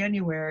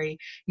mid-January,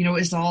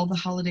 is all the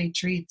holiday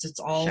treats. It's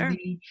all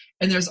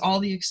and there's all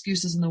the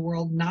excuses in the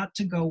world not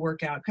to go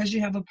work out because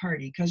you have a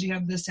party, because you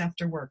have this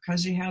after work,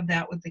 because you have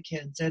that with the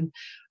kids. And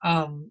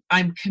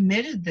I'm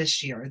committed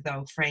this year,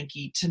 though,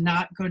 Frankie, to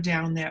not go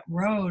down that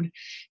road.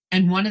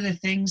 And one of the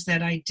things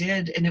that I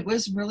did, and it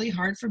was really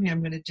hard for me, I'm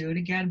going to do it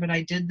again, but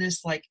I did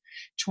this like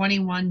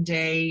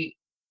 21-day,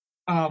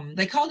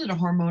 they called it a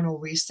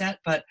hormonal reset,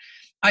 but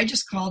I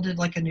just called it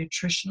like a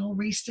nutritional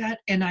reset.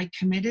 And I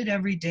committed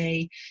every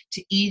day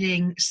to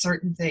eating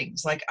certain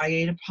things. Like I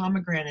ate a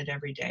pomegranate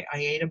every day. I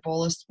ate a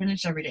bowl of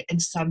spinach every day.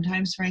 And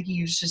sometimes, Frankie,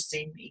 you just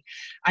seen me.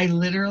 I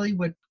literally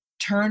would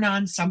turn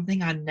on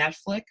something on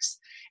Netflix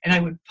and I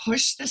would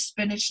push the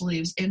spinach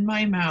leaves in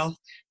my mouth,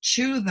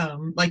 chew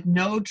them, like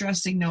no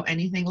dressing, no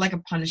anything, like a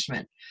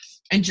punishment,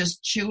 and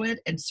just chew it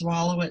and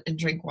swallow it and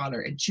drink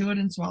water, and chew it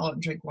and swallow it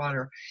and drink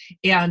water.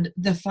 And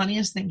the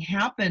funniest thing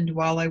happened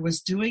while I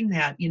was doing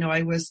that.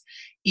 I was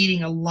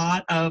eating a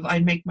lot of,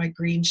 I'd make my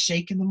green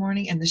shake in the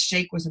morning, and the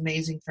shake was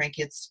amazing,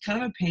 Frankie. It's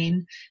kind of a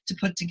pain to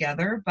put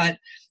together, but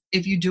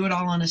if you do it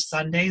all on a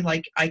Sunday,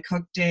 like I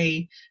cooked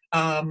a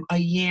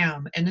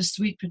yam and a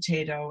sweet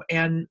potato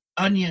and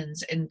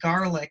onions and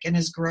garlic, and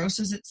as gross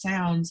as it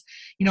sounds,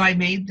 I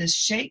made this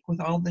shake with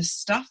all this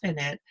stuff in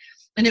it.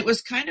 And it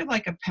was kind of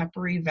like a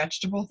peppery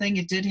vegetable thing.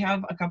 It did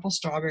have a couple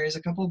strawberries,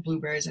 a couple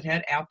blueberries. It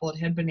had apple, it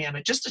had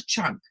banana, just a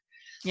chunk.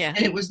 Yeah.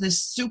 And it was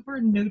this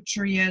super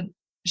nutrient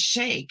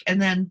shake.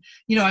 And then,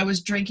 I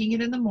was drinking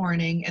it in the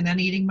morning and then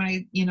eating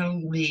my,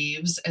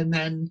 leaves and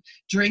then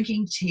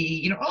drinking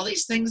tea, all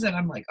these things that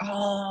I'm like,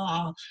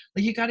 oh,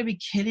 like you got to be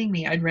kidding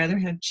me. I'd rather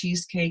have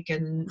cheesecake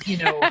and,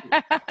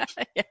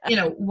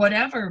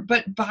 whatever.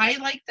 But by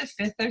like the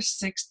 5th or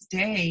 6th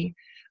day,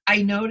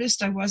 I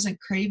noticed I wasn't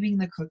craving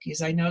the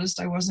cookies. I noticed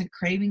I wasn't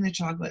craving the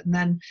chocolate. And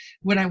then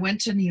when I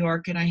went to New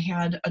York and I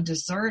had a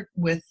dessert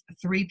with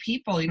 3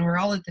 people, we're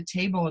all at the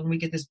table and we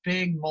get this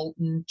big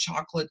molten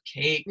chocolate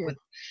cake with,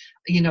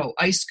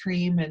 ice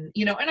cream and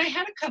I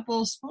had a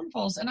couple of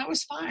spoonfuls and I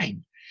was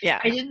fine. Yeah.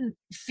 I didn't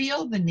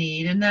feel the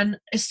need. And then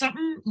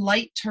something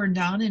light turned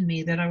on in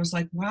me that I was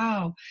like,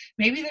 wow,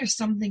 maybe there's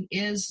something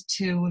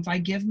if I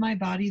give my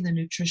body the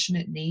nutrition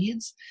it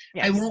needs,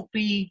 yes. I won't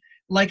be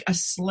like a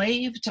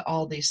slave to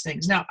all these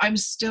things. Now, I'm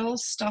still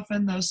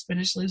stuffing those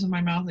spinach leaves in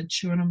my mouth and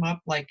chewing them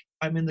up like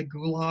I'm in the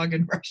gulag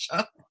in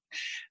Russia.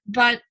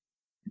 But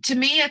to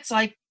me, it's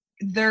like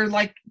they're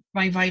like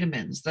my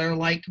vitamins. They're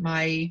like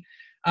my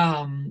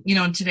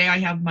and today I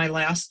have my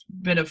last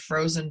bit of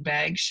frozen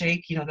bag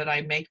shake, that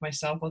I make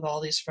myself with all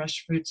these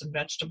fresh fruits and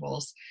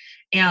vegetables.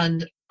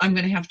 And I'm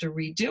going to have to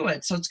redo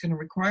it. So it's going to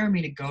require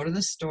me to go to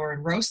the store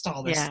and roast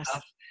all this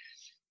stuff.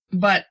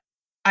 But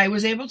I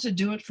was able to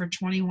do it for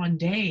 21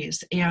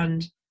 days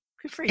and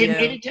good for you. It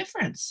made a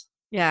difference.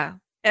 Yeah.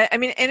 I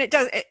mean, and it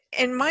does.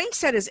 And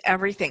mindset is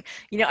everything.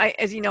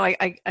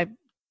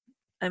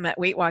 I'm at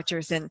Weight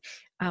Watchers and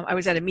I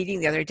was at a meeting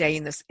the other day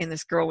and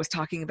this girl was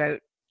talking about,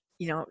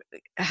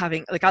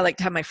 having, like, I like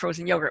to have my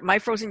frozen yogurt. My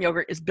frozen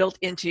yogurt is built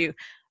into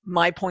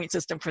my point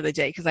system for the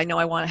day because I know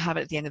I want to have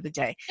it at the end of the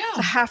day. Yeah. It's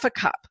a half a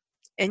cup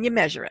and you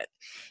measure it.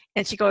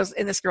 And she goes,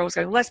 and this girl was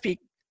going, let's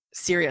be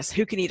serious.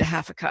 Who can eat a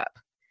half a cup?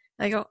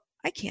 And I go,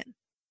 I can.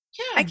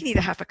 Yeah. I can eat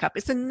a half a cup.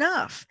 It's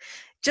enough.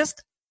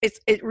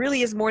 It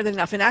really is more than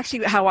enough. And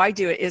actually how I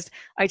do it is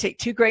I take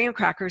 2 graham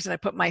crackers and I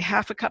put my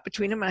half a cup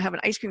between them and I have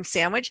an ice cream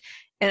sandwich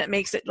and it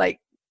makes it like,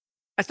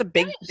 that's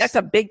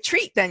a big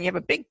treat. Then you have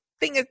a big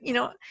thing,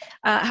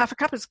 half a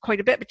cup is quite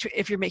a bit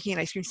if you're making an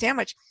ice cream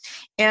sandwich.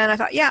 And I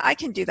thought, yeah, I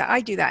can do that.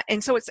 I do that.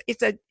 And so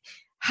it's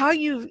how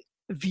you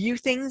view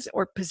things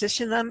or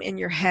position them in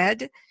your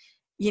head.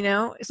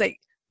 It's like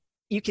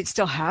you can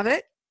still have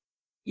it.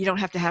 You don't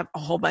have to have a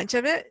whole bunch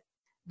of it,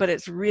 but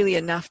it's really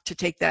enough to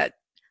take that,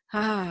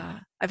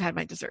 I've had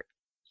my dessert.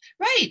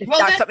 Right. Well,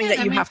 that's something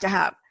that you have to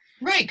have.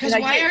 Right. Because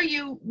why are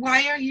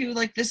you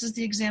like, this is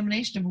the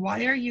examination of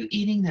why are you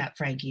eating that,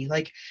 Frankie?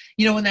 Like,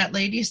 when that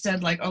lady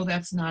said like, oh,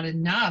 that's not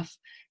enough.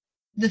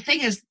 The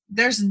thing is,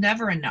 there's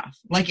never enough.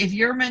 Like if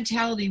your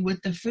mentality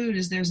with the food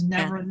is there's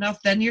never enough,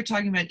 then you're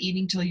talking about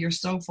eating till you're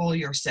so full,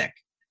 you're sick.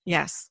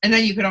 Yes. And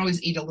then you could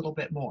always eat a little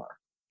bit more.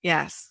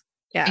 Yes.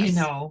 Yes.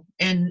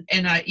 And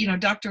I,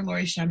 Dr.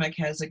 Lori Shemek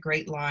has a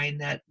great line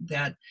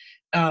that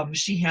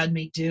she had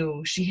me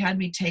do. She had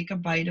me take a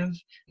bite of,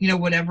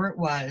 whatever it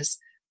was,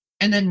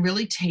 and then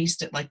really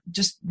taste it, like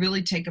just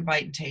really take a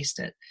bite and taste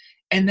it.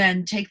 And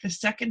then take the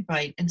second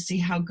bite and see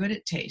how good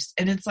it tastes.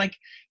 And it's like,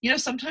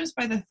 sometimes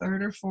by the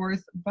 3rd or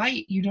 4th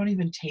bite, you don't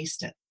even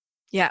taste it.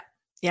 Yeah.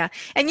 Yeah.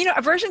 And,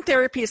 aversion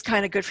therapy is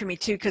kind of good for me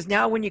too, because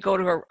now when you go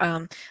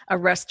to a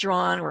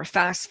restaurant or a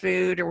fast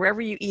food or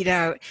wherever you eat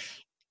out,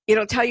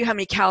 it'll tell you how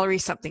many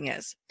calories something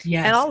is.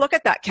 Yes. And I'll look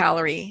at that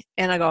calorie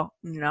and I go,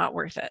 not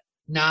worth it.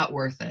 Not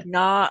worth it.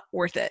 Not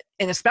worth it.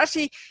 And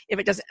especially if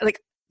it doesn't,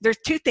 like, there's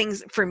 2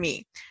 things for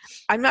me.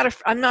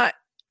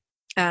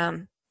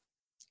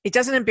 It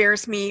doesn't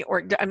embarrass me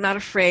or I'm not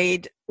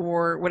afraid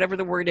or whatever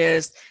the word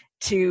is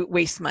to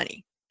waste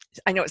money.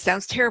 I know it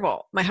sounds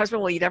terrible. My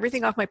husband will eat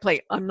everything off my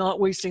plate. I'm not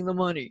wasting the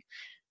money.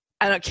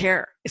 I don't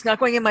care. It's not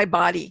going in my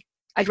body.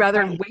 I'd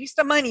rather waste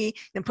the money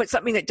than put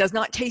something that does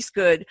not taste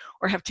good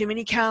or have too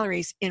many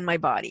calories in my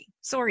body.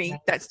 Sorry,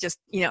 that's just,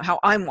 how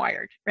I'm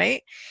wired,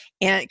 right?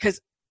 And because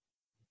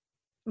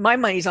my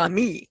money's on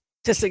me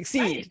to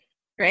succeed,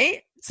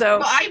 right?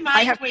 So I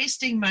mind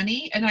wasting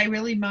money and I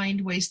really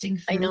mind wasting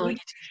food. I know.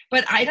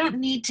 But I don't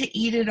need to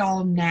eat it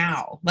all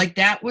now. Like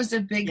that was a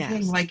big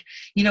thing. Like,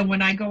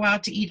 when I go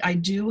out to eat, I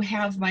do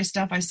have my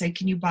stuff. I say,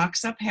 can you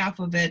box up half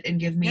of it and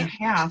give me a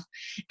half?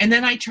 And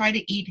then I try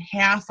to eat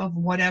half of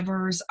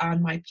whatever's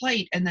on my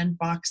plate and then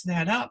box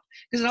that up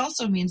because it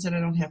also means that I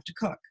don't have to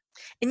cook.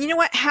 And you know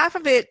what? Half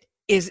of it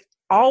is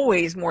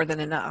always more than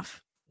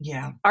enough.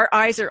 Yeah. Our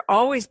eyes are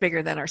always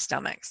bigger than our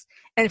stomachs.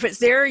 And if it's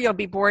there, you'll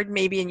be bored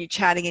maybe and you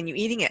chatting and you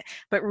eating it.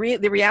 But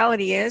the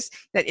reality is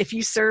that if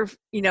you serve,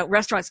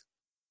 restaurants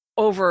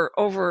over,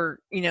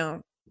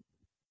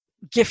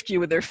 gift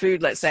you with their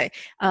food, let's say,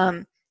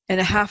 and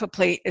a half a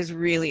plate is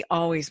really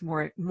always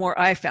more,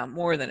 I found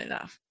more than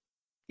enough.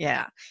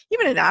 Yeah.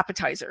 Even an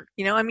appetizer,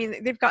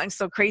 they've gotten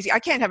so crazy. I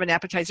can't have an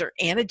appetizer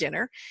and a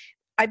dinner.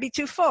 I'd be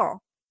too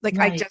full. Like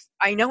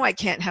I know I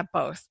can't have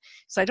both.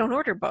 So I don't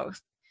order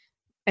both.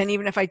 And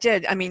even if I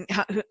did, I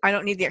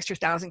don't need the extra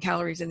 1,000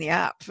 calories in the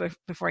app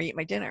before I eat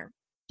my dinner.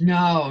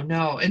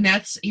 No. And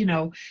that's,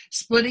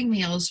 splitting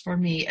meals for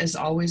me is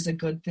always a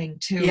good thing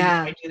too.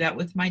 Yeah. I do that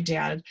with my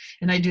dad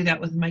and I do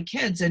that with my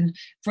kids. And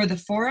for the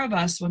 4 of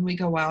us, when we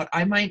go out,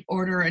 I might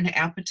order an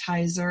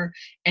appetizer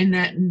and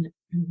then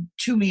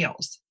 2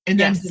 meals and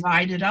then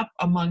divide it up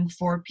among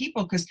 4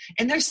 people.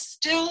 And there's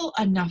still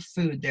enough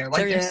food there.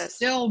 Like there's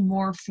still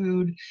more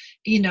food,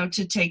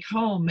 to take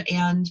home.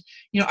 And,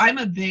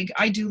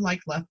 I do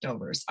like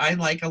leftovers. I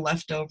like a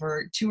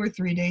leftover 2 or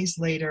 3 days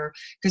later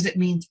because it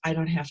means I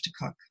don't have to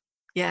cook.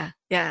 Yeah.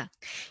 Yeah.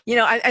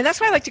 And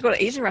that's why I like to go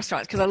to Asian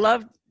restaurants, because I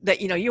love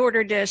that, you order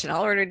a dish and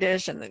I'll order a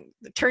dish and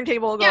the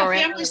turntable will go around.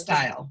 Family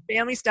style.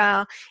 Family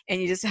style.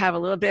 And you just have a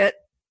little bit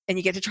and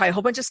you get to try a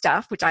whole bunch of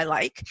stuff, which I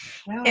like.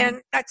 Yeah.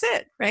 And that's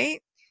it,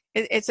 right?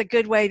 It's a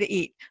good way to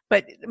eat.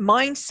 But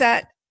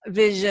mindset,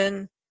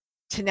 vision,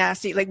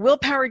 tenacity, like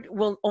willpower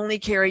will only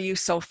carry you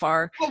so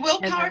far. Well,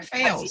 willpower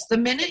fails. The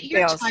minute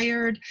you're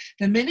tired,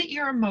 the minute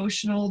you're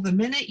emotional, the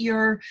minute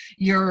you're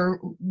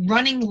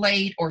running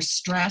late or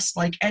stressed,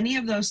 like any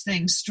of those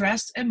things,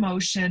 stress,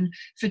 emotion,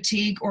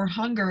 fatigue, or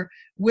hunger,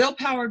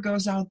 willpower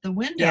goes out the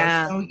window.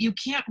 Yeah. So you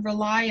can't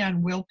rely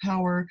on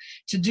willpower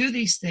to do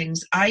these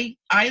things. I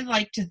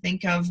like to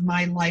think of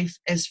my life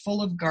as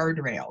full of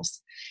guardrails,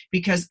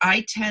 because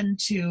I tend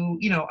to,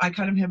 I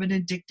kind of have an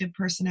addictive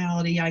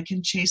personality. I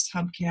can chase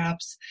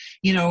hubcaps,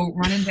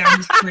 running down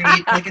the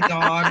street like a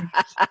dog.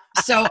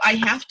 So I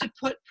have to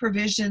put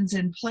provisions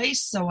in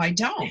place so I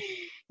don't.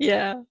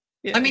 Yeah.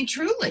 I mean,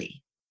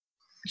 truly.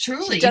 She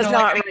does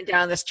not run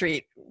down the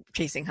street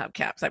chasing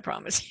hubcaps, I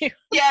promise you.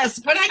 Yes,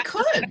 but I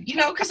could,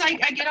 because I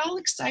get all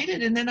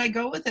excited and then I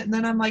go with it. And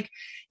then I'm like,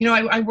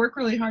 I work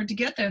really hard to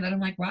get there. And then I'm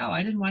like, wow,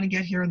 I didn't want to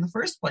get here in the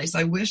first place.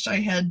 I wish I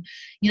had,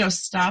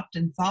 stopped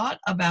and thought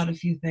about a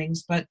few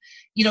things. But,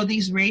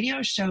 these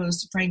radio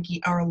shows,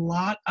 Frankie, are a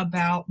lot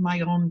about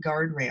my own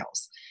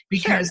guardrails,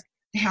 because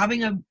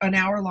having an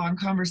hour-long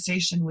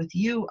conversation with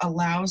you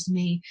allows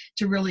me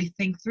to really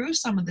think through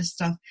some of this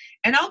stuff.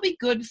 And I'll be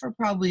good for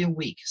probably a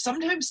week,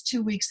 sometimes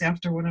 2 weeks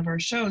after one of our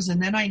shows.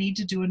 And then I need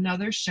to do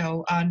another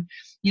show on,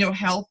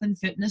 health and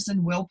fitness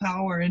and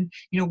willpower and,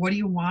 what do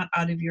you want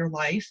out of your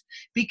life?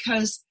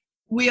 Because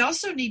we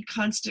also need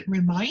constant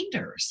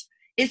reminders.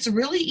 It's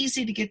really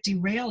easy to get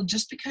derailed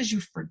just because you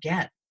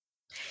forget.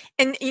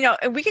 And,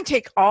 we can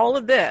take all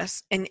of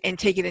this and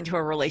take it into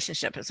a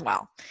relationship as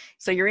well.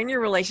 So you're in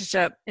your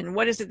relationship, and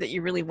what is it that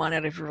you really want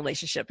out of your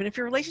relationship? And if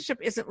your relationship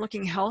isn't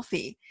looking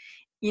healthy,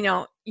 you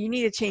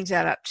need to change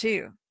that up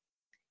too.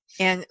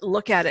 And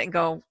look at it and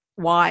go,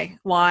 why?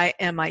 Why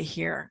am I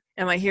here?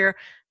 Am I here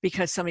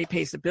because somebody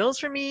pays the bills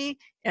for me?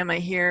 Am I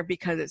here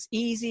because it's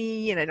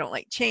easy and I don't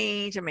like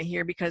change? Am I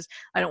here because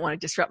I don't want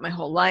to disrupt my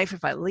whole life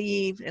if I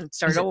leave and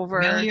start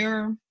over?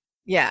 Familiar?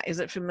 Yeah. Is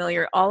it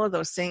familiar? All of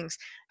those things.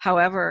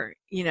 However,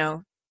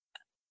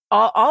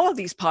 all of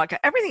these podcasts,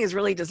 everything is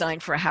really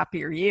designed for a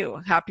happier you,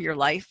 a happier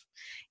life.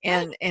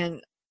 And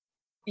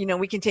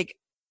we can take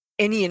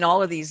any and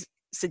all of these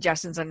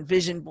suggestions on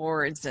vision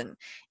boards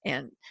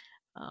and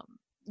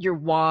your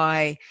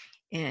why.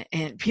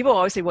 And people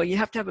always say, well, you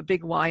have to have a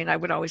big why. And I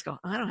would always go,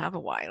 I don't have a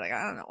why. Like,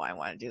 I don't know why I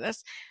want to do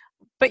this.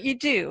 But you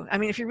do. I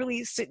mean, if you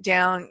really sit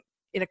down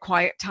in a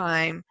quiet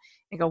time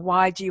and go,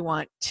 why do you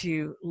want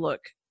to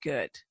look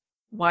good?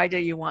 Why do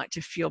you want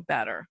to feel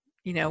better?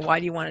 Why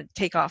do you want to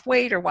take off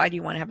weight, or why do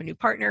you want to have a new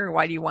partner, or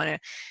why do you want to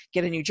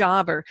get a new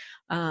job, or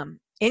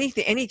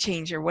anything, any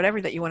change or whatever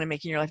that you want to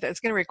make in your life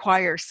that's going to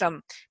require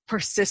some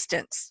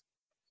persistence.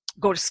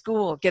 Go to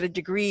school, get a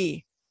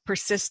degree,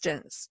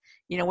 persistence.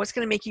 What's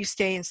going to make you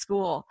stay in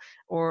school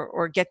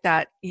or get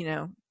that,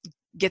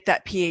 get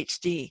that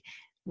PhD?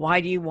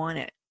 Why do you want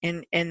it?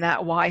 And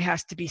that why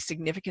has to be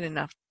significant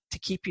enough to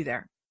keep you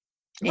there.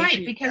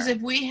 Right, because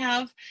if we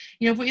have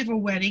a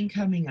wedding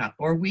coming up,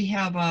 or we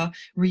have a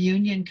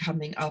reunion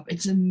coming up,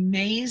 it's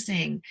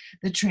amazing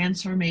the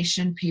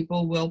transformation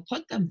people will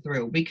put them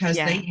through, because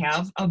they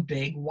have a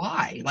big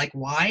why. Like,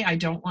 why? I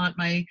don't want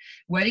my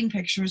wedding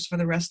pictures for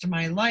the rest of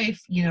my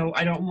life.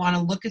 I don't want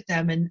to look at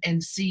them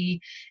and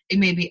see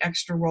maybe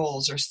extra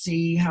rolls or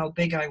see how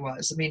big I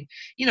was. I mean,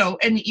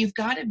 and you've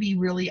got to be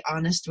really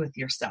honest with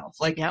yourself.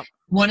 Like,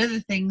 one of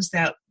the things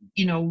that,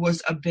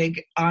 was a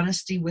big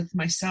honesty with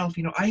myself,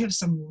 I have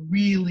some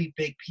really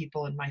big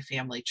people in my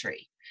family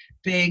tree.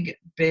 Big,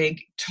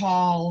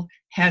 tall,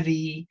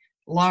 heavy,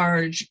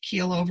 large,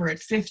 keel over at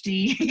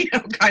 50,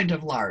 kind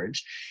of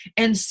large.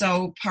 And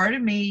so part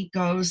of me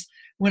goes,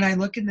 when I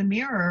look in the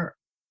mirror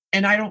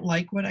and I don't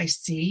like what I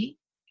see,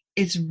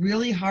 it's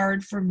really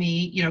hard for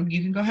me, you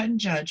can go ahead and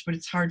judge, but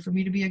it's hard for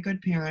me to be a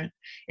good parent.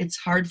 It's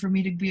hard for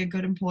me to be a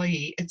good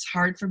employee. It's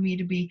hard for me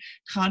to be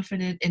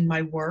confident in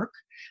my work.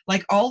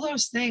 Like, all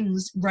those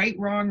things, right,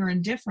 wrong, or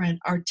indifferent,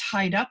 are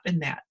tied up in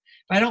that.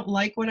 If I don't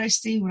like what I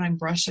see when I'm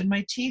brushing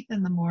my teeth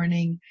in the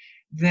morning,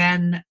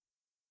 then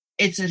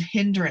it's a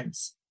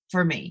hindrance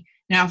for me.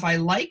 Now, if I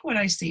like what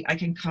I see, I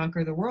can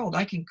conquer the world.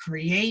 I can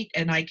create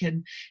and I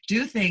can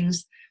do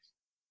things.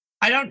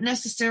 I don't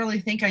necessarily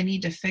think I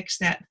need to fix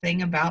that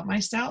thing about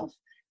myself.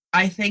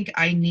 I think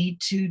I need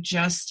to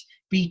just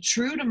be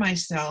true to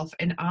myself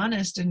and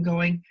honest and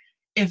going,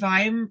 if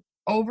I'm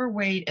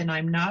overweight and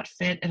I'm not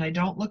fit and I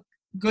don't look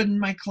good in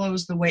my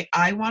clothes the way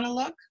I want to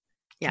look,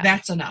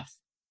 that's enough.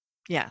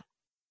 Yeah.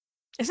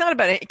 It's not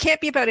about it. It can't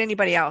be about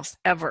anybody else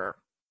ever.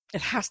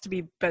 It has to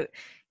be about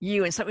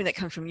you and something that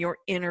comes from your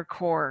inner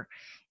core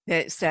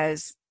that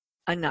says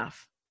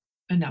enough.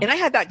 And I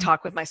had that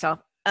talk with myself.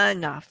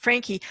 Enough.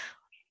 Frankie,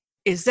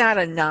 is that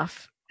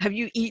enough? Have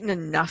you eaten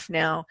enough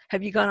now?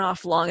 Have you gone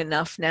off long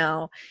enough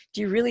now?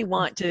 Do you really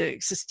want to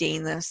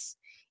sustain this?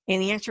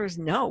 And the answer is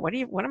no. What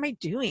am I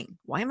doing?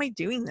 Why am I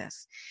doing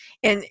this?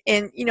 And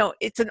I'm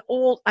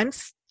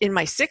in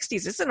my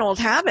 60s. It's an old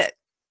habit.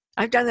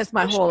 I've done this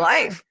my whole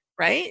life,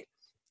 right?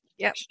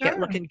 Yep. Sure. Get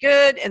looking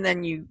good, and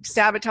then you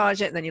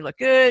sabotage it, and then you look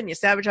good, and you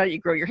sabotage it, you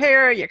grow your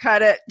hair, you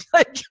cut it.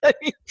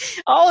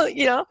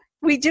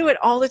 We do it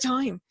all the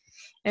time,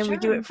 and we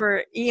do it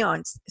for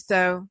eons.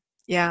 So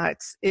yeah,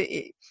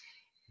 if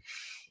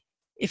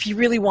you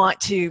really want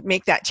to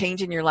make that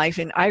change in your life,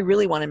 and I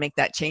really want to make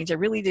that change, I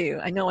really do.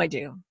 I know I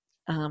do.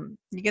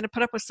 You're going to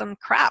put up with some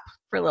crap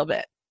for a little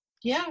bit.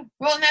 Yeah.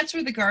 Well, and that's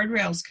where the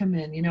guardrails come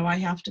in. I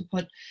have to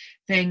put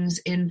things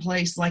in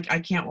place. Like I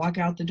can't walk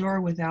out the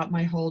door without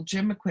my whole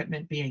gym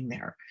equipment being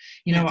there.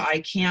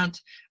 I can't,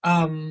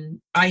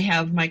 I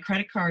have my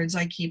credit cards.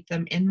 I keep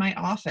them in my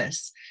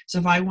office. So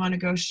if I want to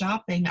go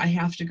shopping, I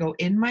have to go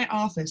in my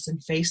office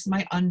and face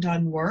my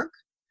undone work.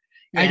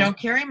 Yeah. I don't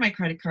carry my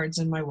credit cards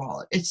in my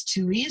wallet. It's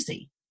too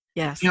easy.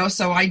 Yes.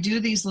 So I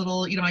do these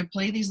little, I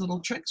play these little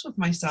tricks with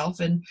myself,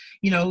 and,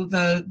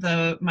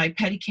 my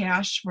petty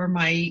cash for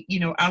my,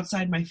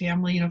 outside my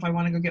family, if I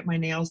want to go get my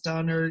nails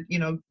done or,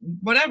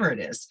 whatever it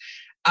is,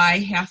 I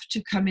have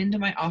to come into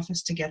my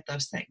office to get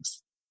those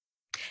things.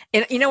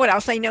 And you know what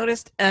else I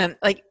noticed?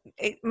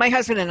 My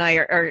husband and I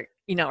are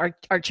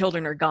our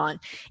children are gone.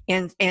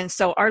 And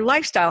so our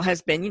lifestyle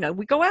has been,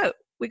 we go out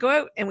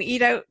and we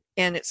eat out.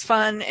 And it's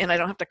fun, and I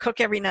don't have to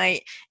cook every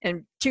night,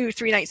 and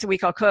 2-3 nights a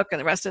week I'll cook, and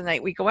the rest of the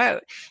night we go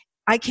out.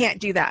 I can't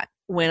do that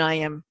when I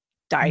am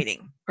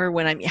dieting or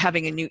when I'm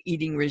having a new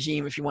eating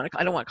regime, if you want to.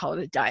 I don't want to call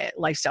it a diet,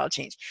 lifestyle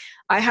change.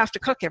 I have to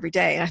cook every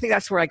day, and I think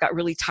that's where I got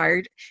really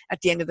tired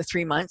at the end of the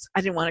 3 months.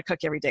 I didn't want to cook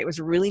every day. It was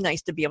really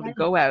nice to be able to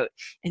go out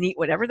and eat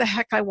whatever the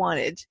heck I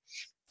wanted,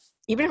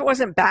 even if it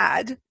wasn't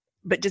bad,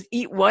 but just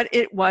eat what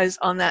it was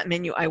on that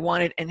menu I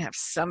wanted and have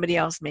somebody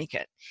else make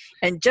it.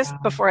 And just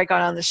before I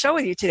got on the show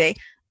with you today,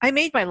 I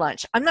made my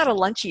lunch. I'm not a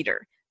lunch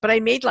eater, but I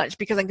made lunch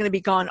because I'm going to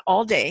be gone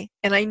all day.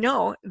 And I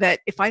know that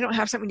if I don't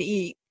have something to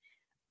eat,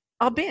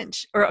 I'll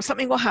binge, or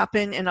something will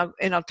happen, and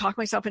I'll talk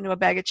myself into a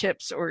bag of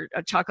chips or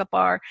a chocolate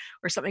bar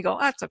or something. Go,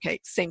 that's okay.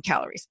 Same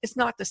calories. It's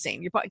not the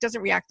same. Your body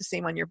doesn't react the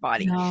same on your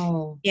body.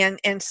 No. And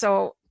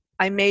so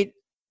I made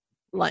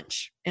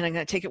lunch, and I'm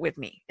going to take it with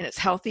me, and it's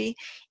healthy,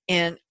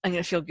 and I'm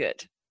going to feel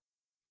good.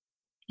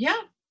 Yeah.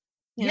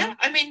 Yeah.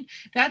 I mean,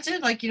 that's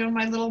it. Like,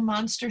 my little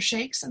monster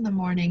shakes in the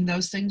morning,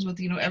 those things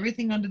with,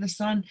 everything under the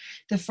sun.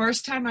 The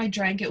first time I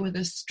drank it with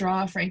a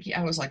straw, Frankie,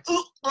 I was like,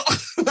 oh,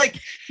 like,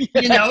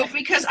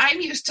 because I'm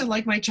used to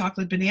like my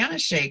chocolate banana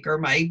shake or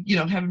my,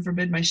 heaven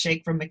forbid, my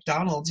shake from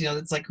McDonald's,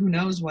 it's like, who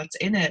knows what's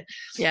in it.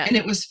 Yeah. And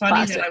it was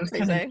funny that I was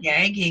kind of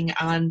gagging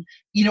on,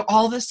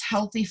 all this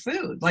healthy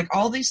food, like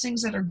all these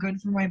things that are good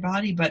for my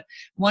body. But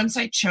once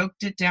I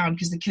choked it down,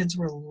 because the kids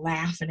were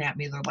laughing at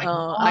me, they're like,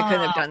 oh, I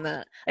couldn't have done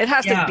that. It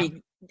has to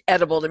be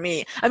edible to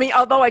me. I mean,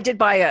 although I did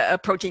buy a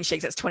protein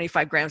shake that's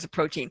 25 grams of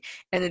protein,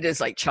 and it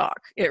is like chalk.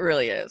 It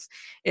really is.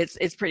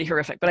 It's pretty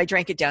horrific, but I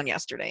drank it down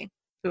yesterday.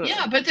 Ugh.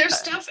 Yeah, but there's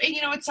stuff, and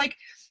it's like,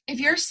 if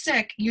you're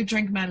sick, you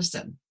drink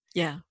medicine.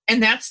 Yeah.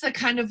 And that's the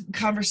kind of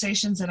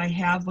conversations that I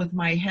have with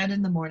my head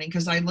in the morning,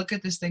 because I look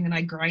at this thing and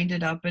I grind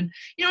it up, and,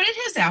 and it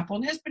has apple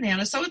and it has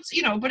banana. So it's,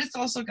 but it's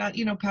also got,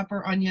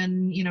 pepper,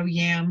 onion,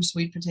 yam,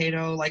 sweet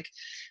potato, like,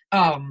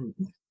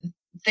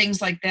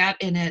 things like that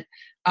in it.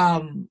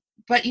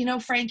 But,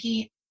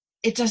 Frankie,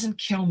 it doesn't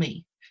kill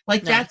me.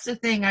 Like, that's the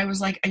thing. I was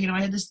like, I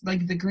had this,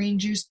 like, the green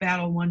juice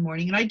battle one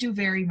morning, and I do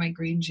vary my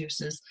green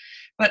juices.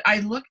 But I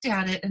looked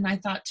at it and I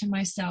thought to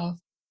myself,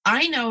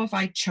 I know if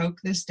I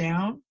choke this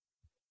down,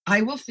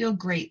 I will feel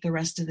great the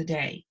rest of the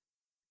day.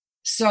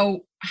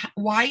 So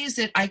why is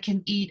it I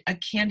can eat a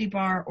candy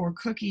bar or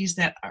cookies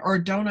or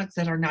donuts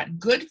that are not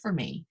good for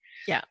me?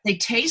 Yeah. They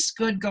taste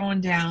good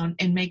going down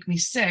and make me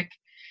sick.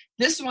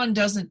 This one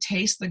doesn't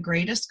taste the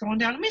greatest going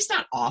down. I mean, it's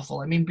not awful.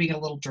 I mean, being a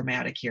little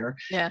dramatic here.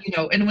 Yeah.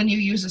 And when you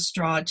use a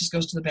straw, it just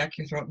goes to the back of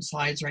your throat and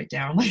slides right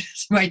down. Like,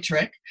 that's my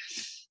trick.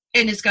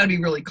 And it's got to be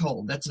really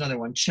cold. That's another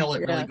one. Chill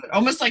it really good.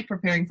 Almost like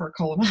preparing for a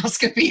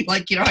colonoscopy.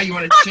 Like, how you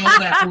want to chill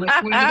that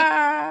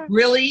liquid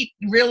really,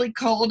 really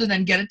cold, and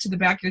then get it to the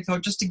back of your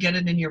throat just to get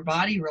it in your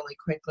body really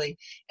quickly.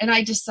 And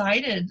I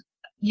decided,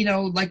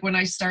 like when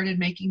I started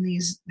making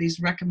these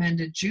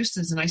recommended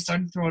juices, and I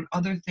started throwing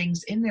other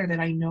things in there that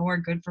I know are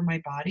good for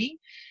my body,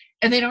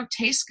 and they don't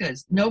taste good.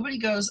 Nobody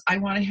goes, I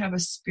want to have a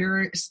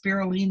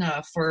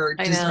spirulina for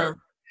dessert.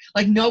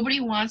 Like, nobody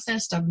wants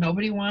that stuff.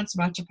 Nobody wants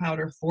matcha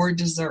powder for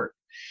dessert.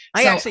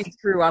 I actually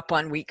threw up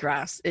on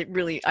wheatgrass.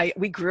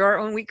 We grew our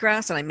own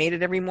wheatgrass, and I made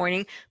it every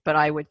morning, but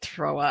I would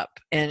throw up,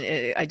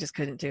 and I just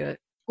couldn't do it.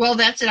 Well,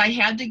 that's it. I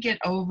had to get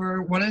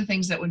over, one of the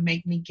things that would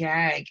make me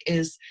gag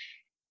is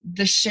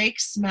the shake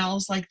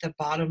smells like the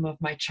bottom of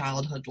my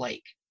childhood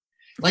lake.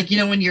 Like,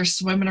 when you're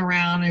swimming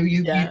around or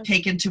you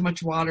take in too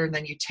much water, and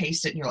then you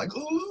taste it and you're like,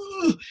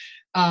 ooh.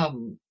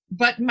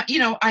 But,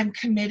 I'm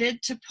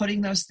committed to putting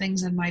those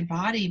things in my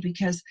body,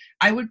 because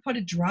I would put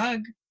a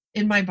drug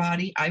in my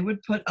body. I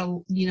would put a,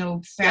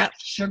 fat,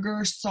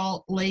 sugar,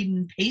 salt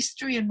laden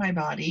pastry in my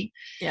body.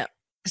 Yeah.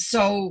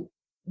 So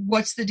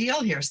what's the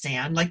deal here,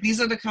 Stan? Like, these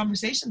are the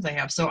conversations I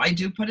have. So I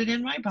do put it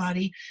in my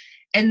body,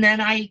 and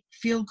then I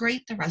feel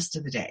great the rest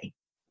of the day.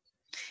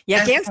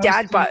 Yeah, Dan's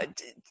dad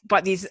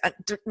bought these,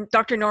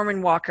 Dr.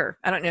 Norman Walker.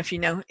 I don't know if you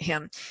know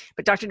him,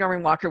 but Dr.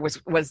 Norman Walker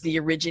was the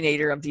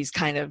originator of these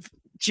kind of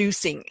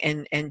juicing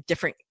and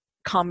different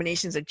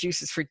combinations of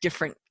juices for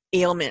different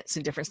ailments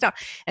and different stuff.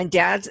 And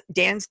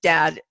Dan's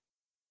dad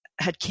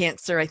had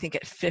cancer, I think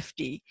at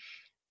 50,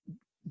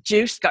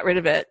 juiced, got rid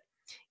of it,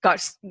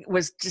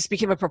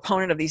 became a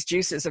proponent of these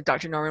juices of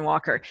Dr. Norman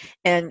Walker,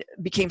 and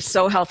became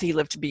so healthy he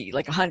lived to be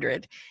like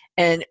 100.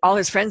 And all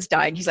his friends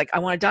died. And he's like, I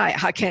want to die.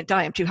 I can't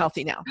die. I'm too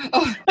healthy now.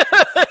 Oh.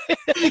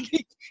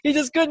 He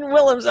just couldn't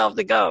will himself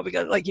to go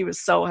because like he was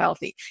so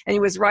healthy. And he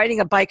was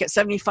riding a bike at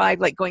 75,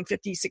 like going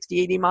 50,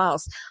 60, 80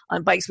 miles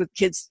on bikes with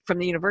kids from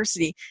the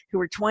university who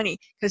were 20,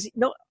 because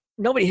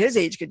nobody his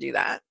age could do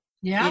that.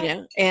 Yeah. You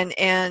know,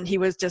 and he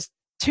was just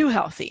too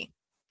healthy.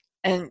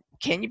 And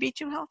can you be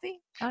too healthy?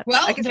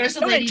 Well, there's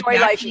a lady, enjoy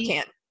life, you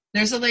can't.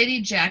 There's a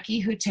lady, Jackie,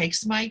 who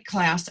takes my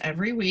class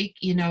every week.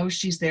 You know,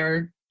 she's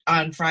there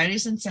on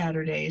Fridays and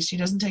Saturdays. She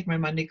doesn't take my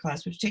Monday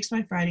class, but she takes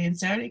my Friday and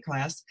Saturday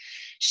class.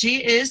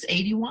 She is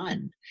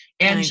 81.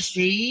 And nice.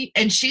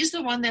 she's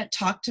the one that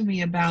talked to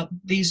me about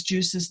these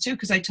juices too,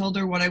 because I told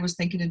her what I was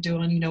thinking of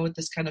doing, you know, with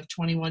this kind of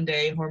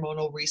 21-day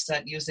hormonal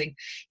reset using,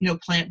 you know,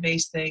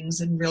 plant-based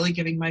things and really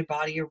giving my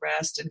body a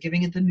rest and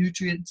giving it the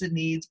nutrients it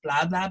needs,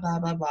 blah, blah, blah,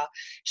 blah, blah.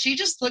 She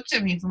just looked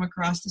at me from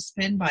across the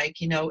spin bike,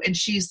 you know, and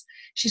she's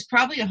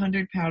probably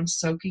 100 pounds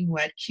soaking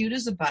wet, cute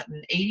as a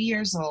button, 80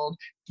 years old,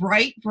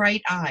 bright,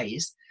 bright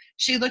eyes.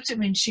 She looked at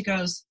me and she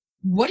goes,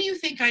 what do you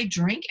think I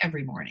drink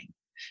every morning?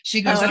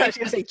 She goes, I was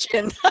going to say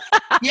gin.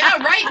 Yeah,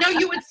 right. No,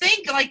 you would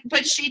think like,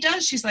 but she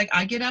does. She's like,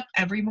 I get up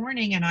every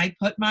morning and I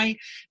put my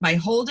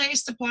whole day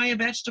supply of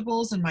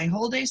vegetables and my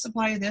whole day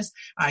supply of this.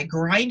 I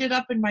grind it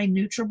up in my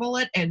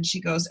NutriBullet, and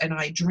she goes, and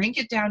I drink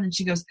it down. And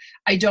she goes,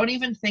 I don't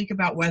even think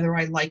about whether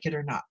I like it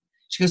or not.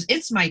 She goes,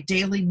 it's my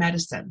daily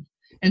medicine.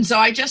 And so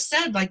I just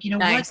said, like, you know,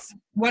 nice.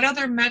 What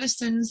other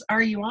medicines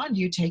are you on?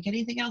 Do you take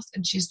anything else?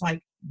 And she's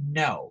like,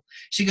 no.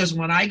 She goes,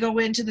 when I go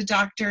into the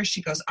doctor,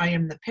 she goes, I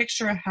am the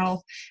picture of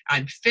health.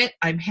 I'm fit.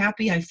 I'm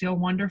happy. I feel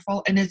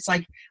wonderful. And it's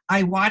like,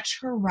 I watch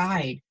her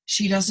ride.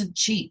 She doesn't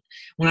cheat.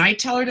 When I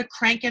tell her to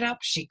crank it up,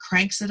 she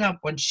cranks it up.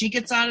 When she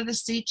gets out of the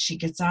seat, she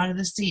gets out of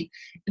the seat.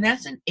 And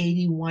that's an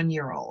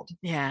 81-year-old.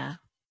 Yeah.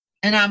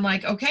 And I'm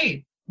like,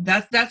 okay,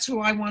 that's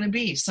who I want to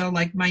be. So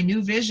like my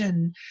new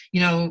vision,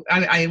 you know,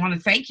 I want to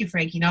thank you,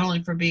 Frankie, not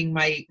only for being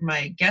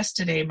my guest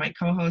today, my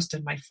co-host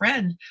and my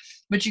friend,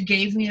 but you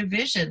gave me a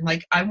vision.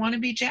 Like, I want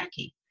to be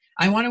Jackie.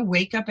 I want to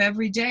wake up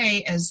every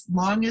day as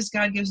long as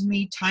God gives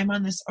me time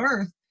on this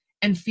earth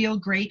and feel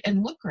great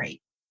and look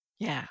great.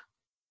 Yeah.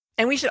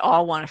 And we should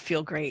all want to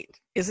feel great.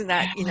 Isn't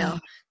that, you know?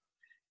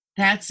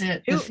 That's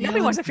it. Nobody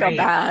wants to feel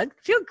bad.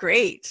 Feel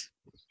great.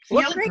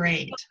 Feel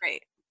great.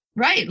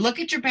 Right. Look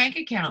at your bank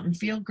account and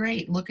feel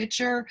great. Look at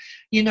your,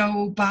 you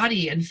know,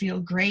 body and feel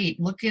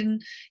great.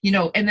 Looking, you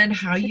know, and then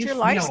how you feel. Your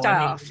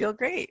lifestyle. Feel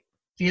great.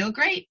 Feel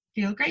great.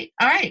 Feel great.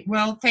 All right.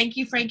 Well, thank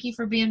you, Frankie,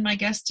 for being my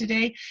guest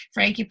today.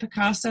 Frankie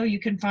Picasso. You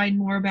can find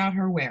more about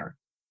her where?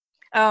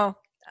 Oh,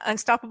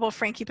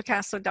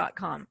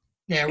 unstoppablefrankiepicasso.com.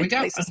 There we go.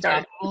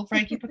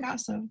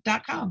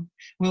 Unstoppablefrankiepicasso.com.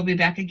 We'll be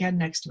back again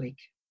next week.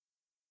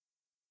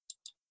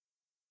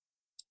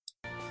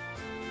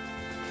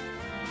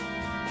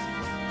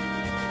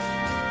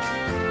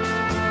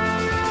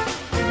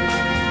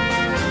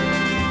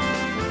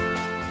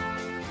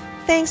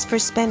 Thanks for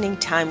spending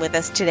time with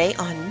us today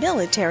on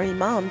Military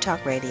Mom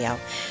Talk Radio.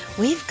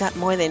 We've got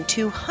more than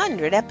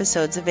 200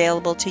 episodes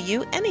available to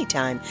you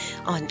anytime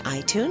on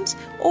iTunes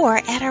or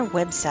at our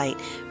website,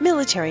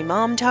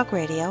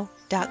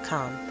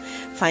 militarymomtalkradio.com.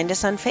 Find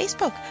us on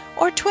Facebook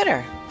or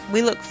Twitter.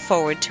 We look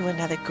forward to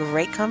another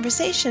great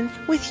conversation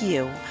with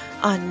you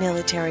on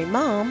Military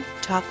Mom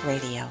Talk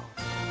Radio.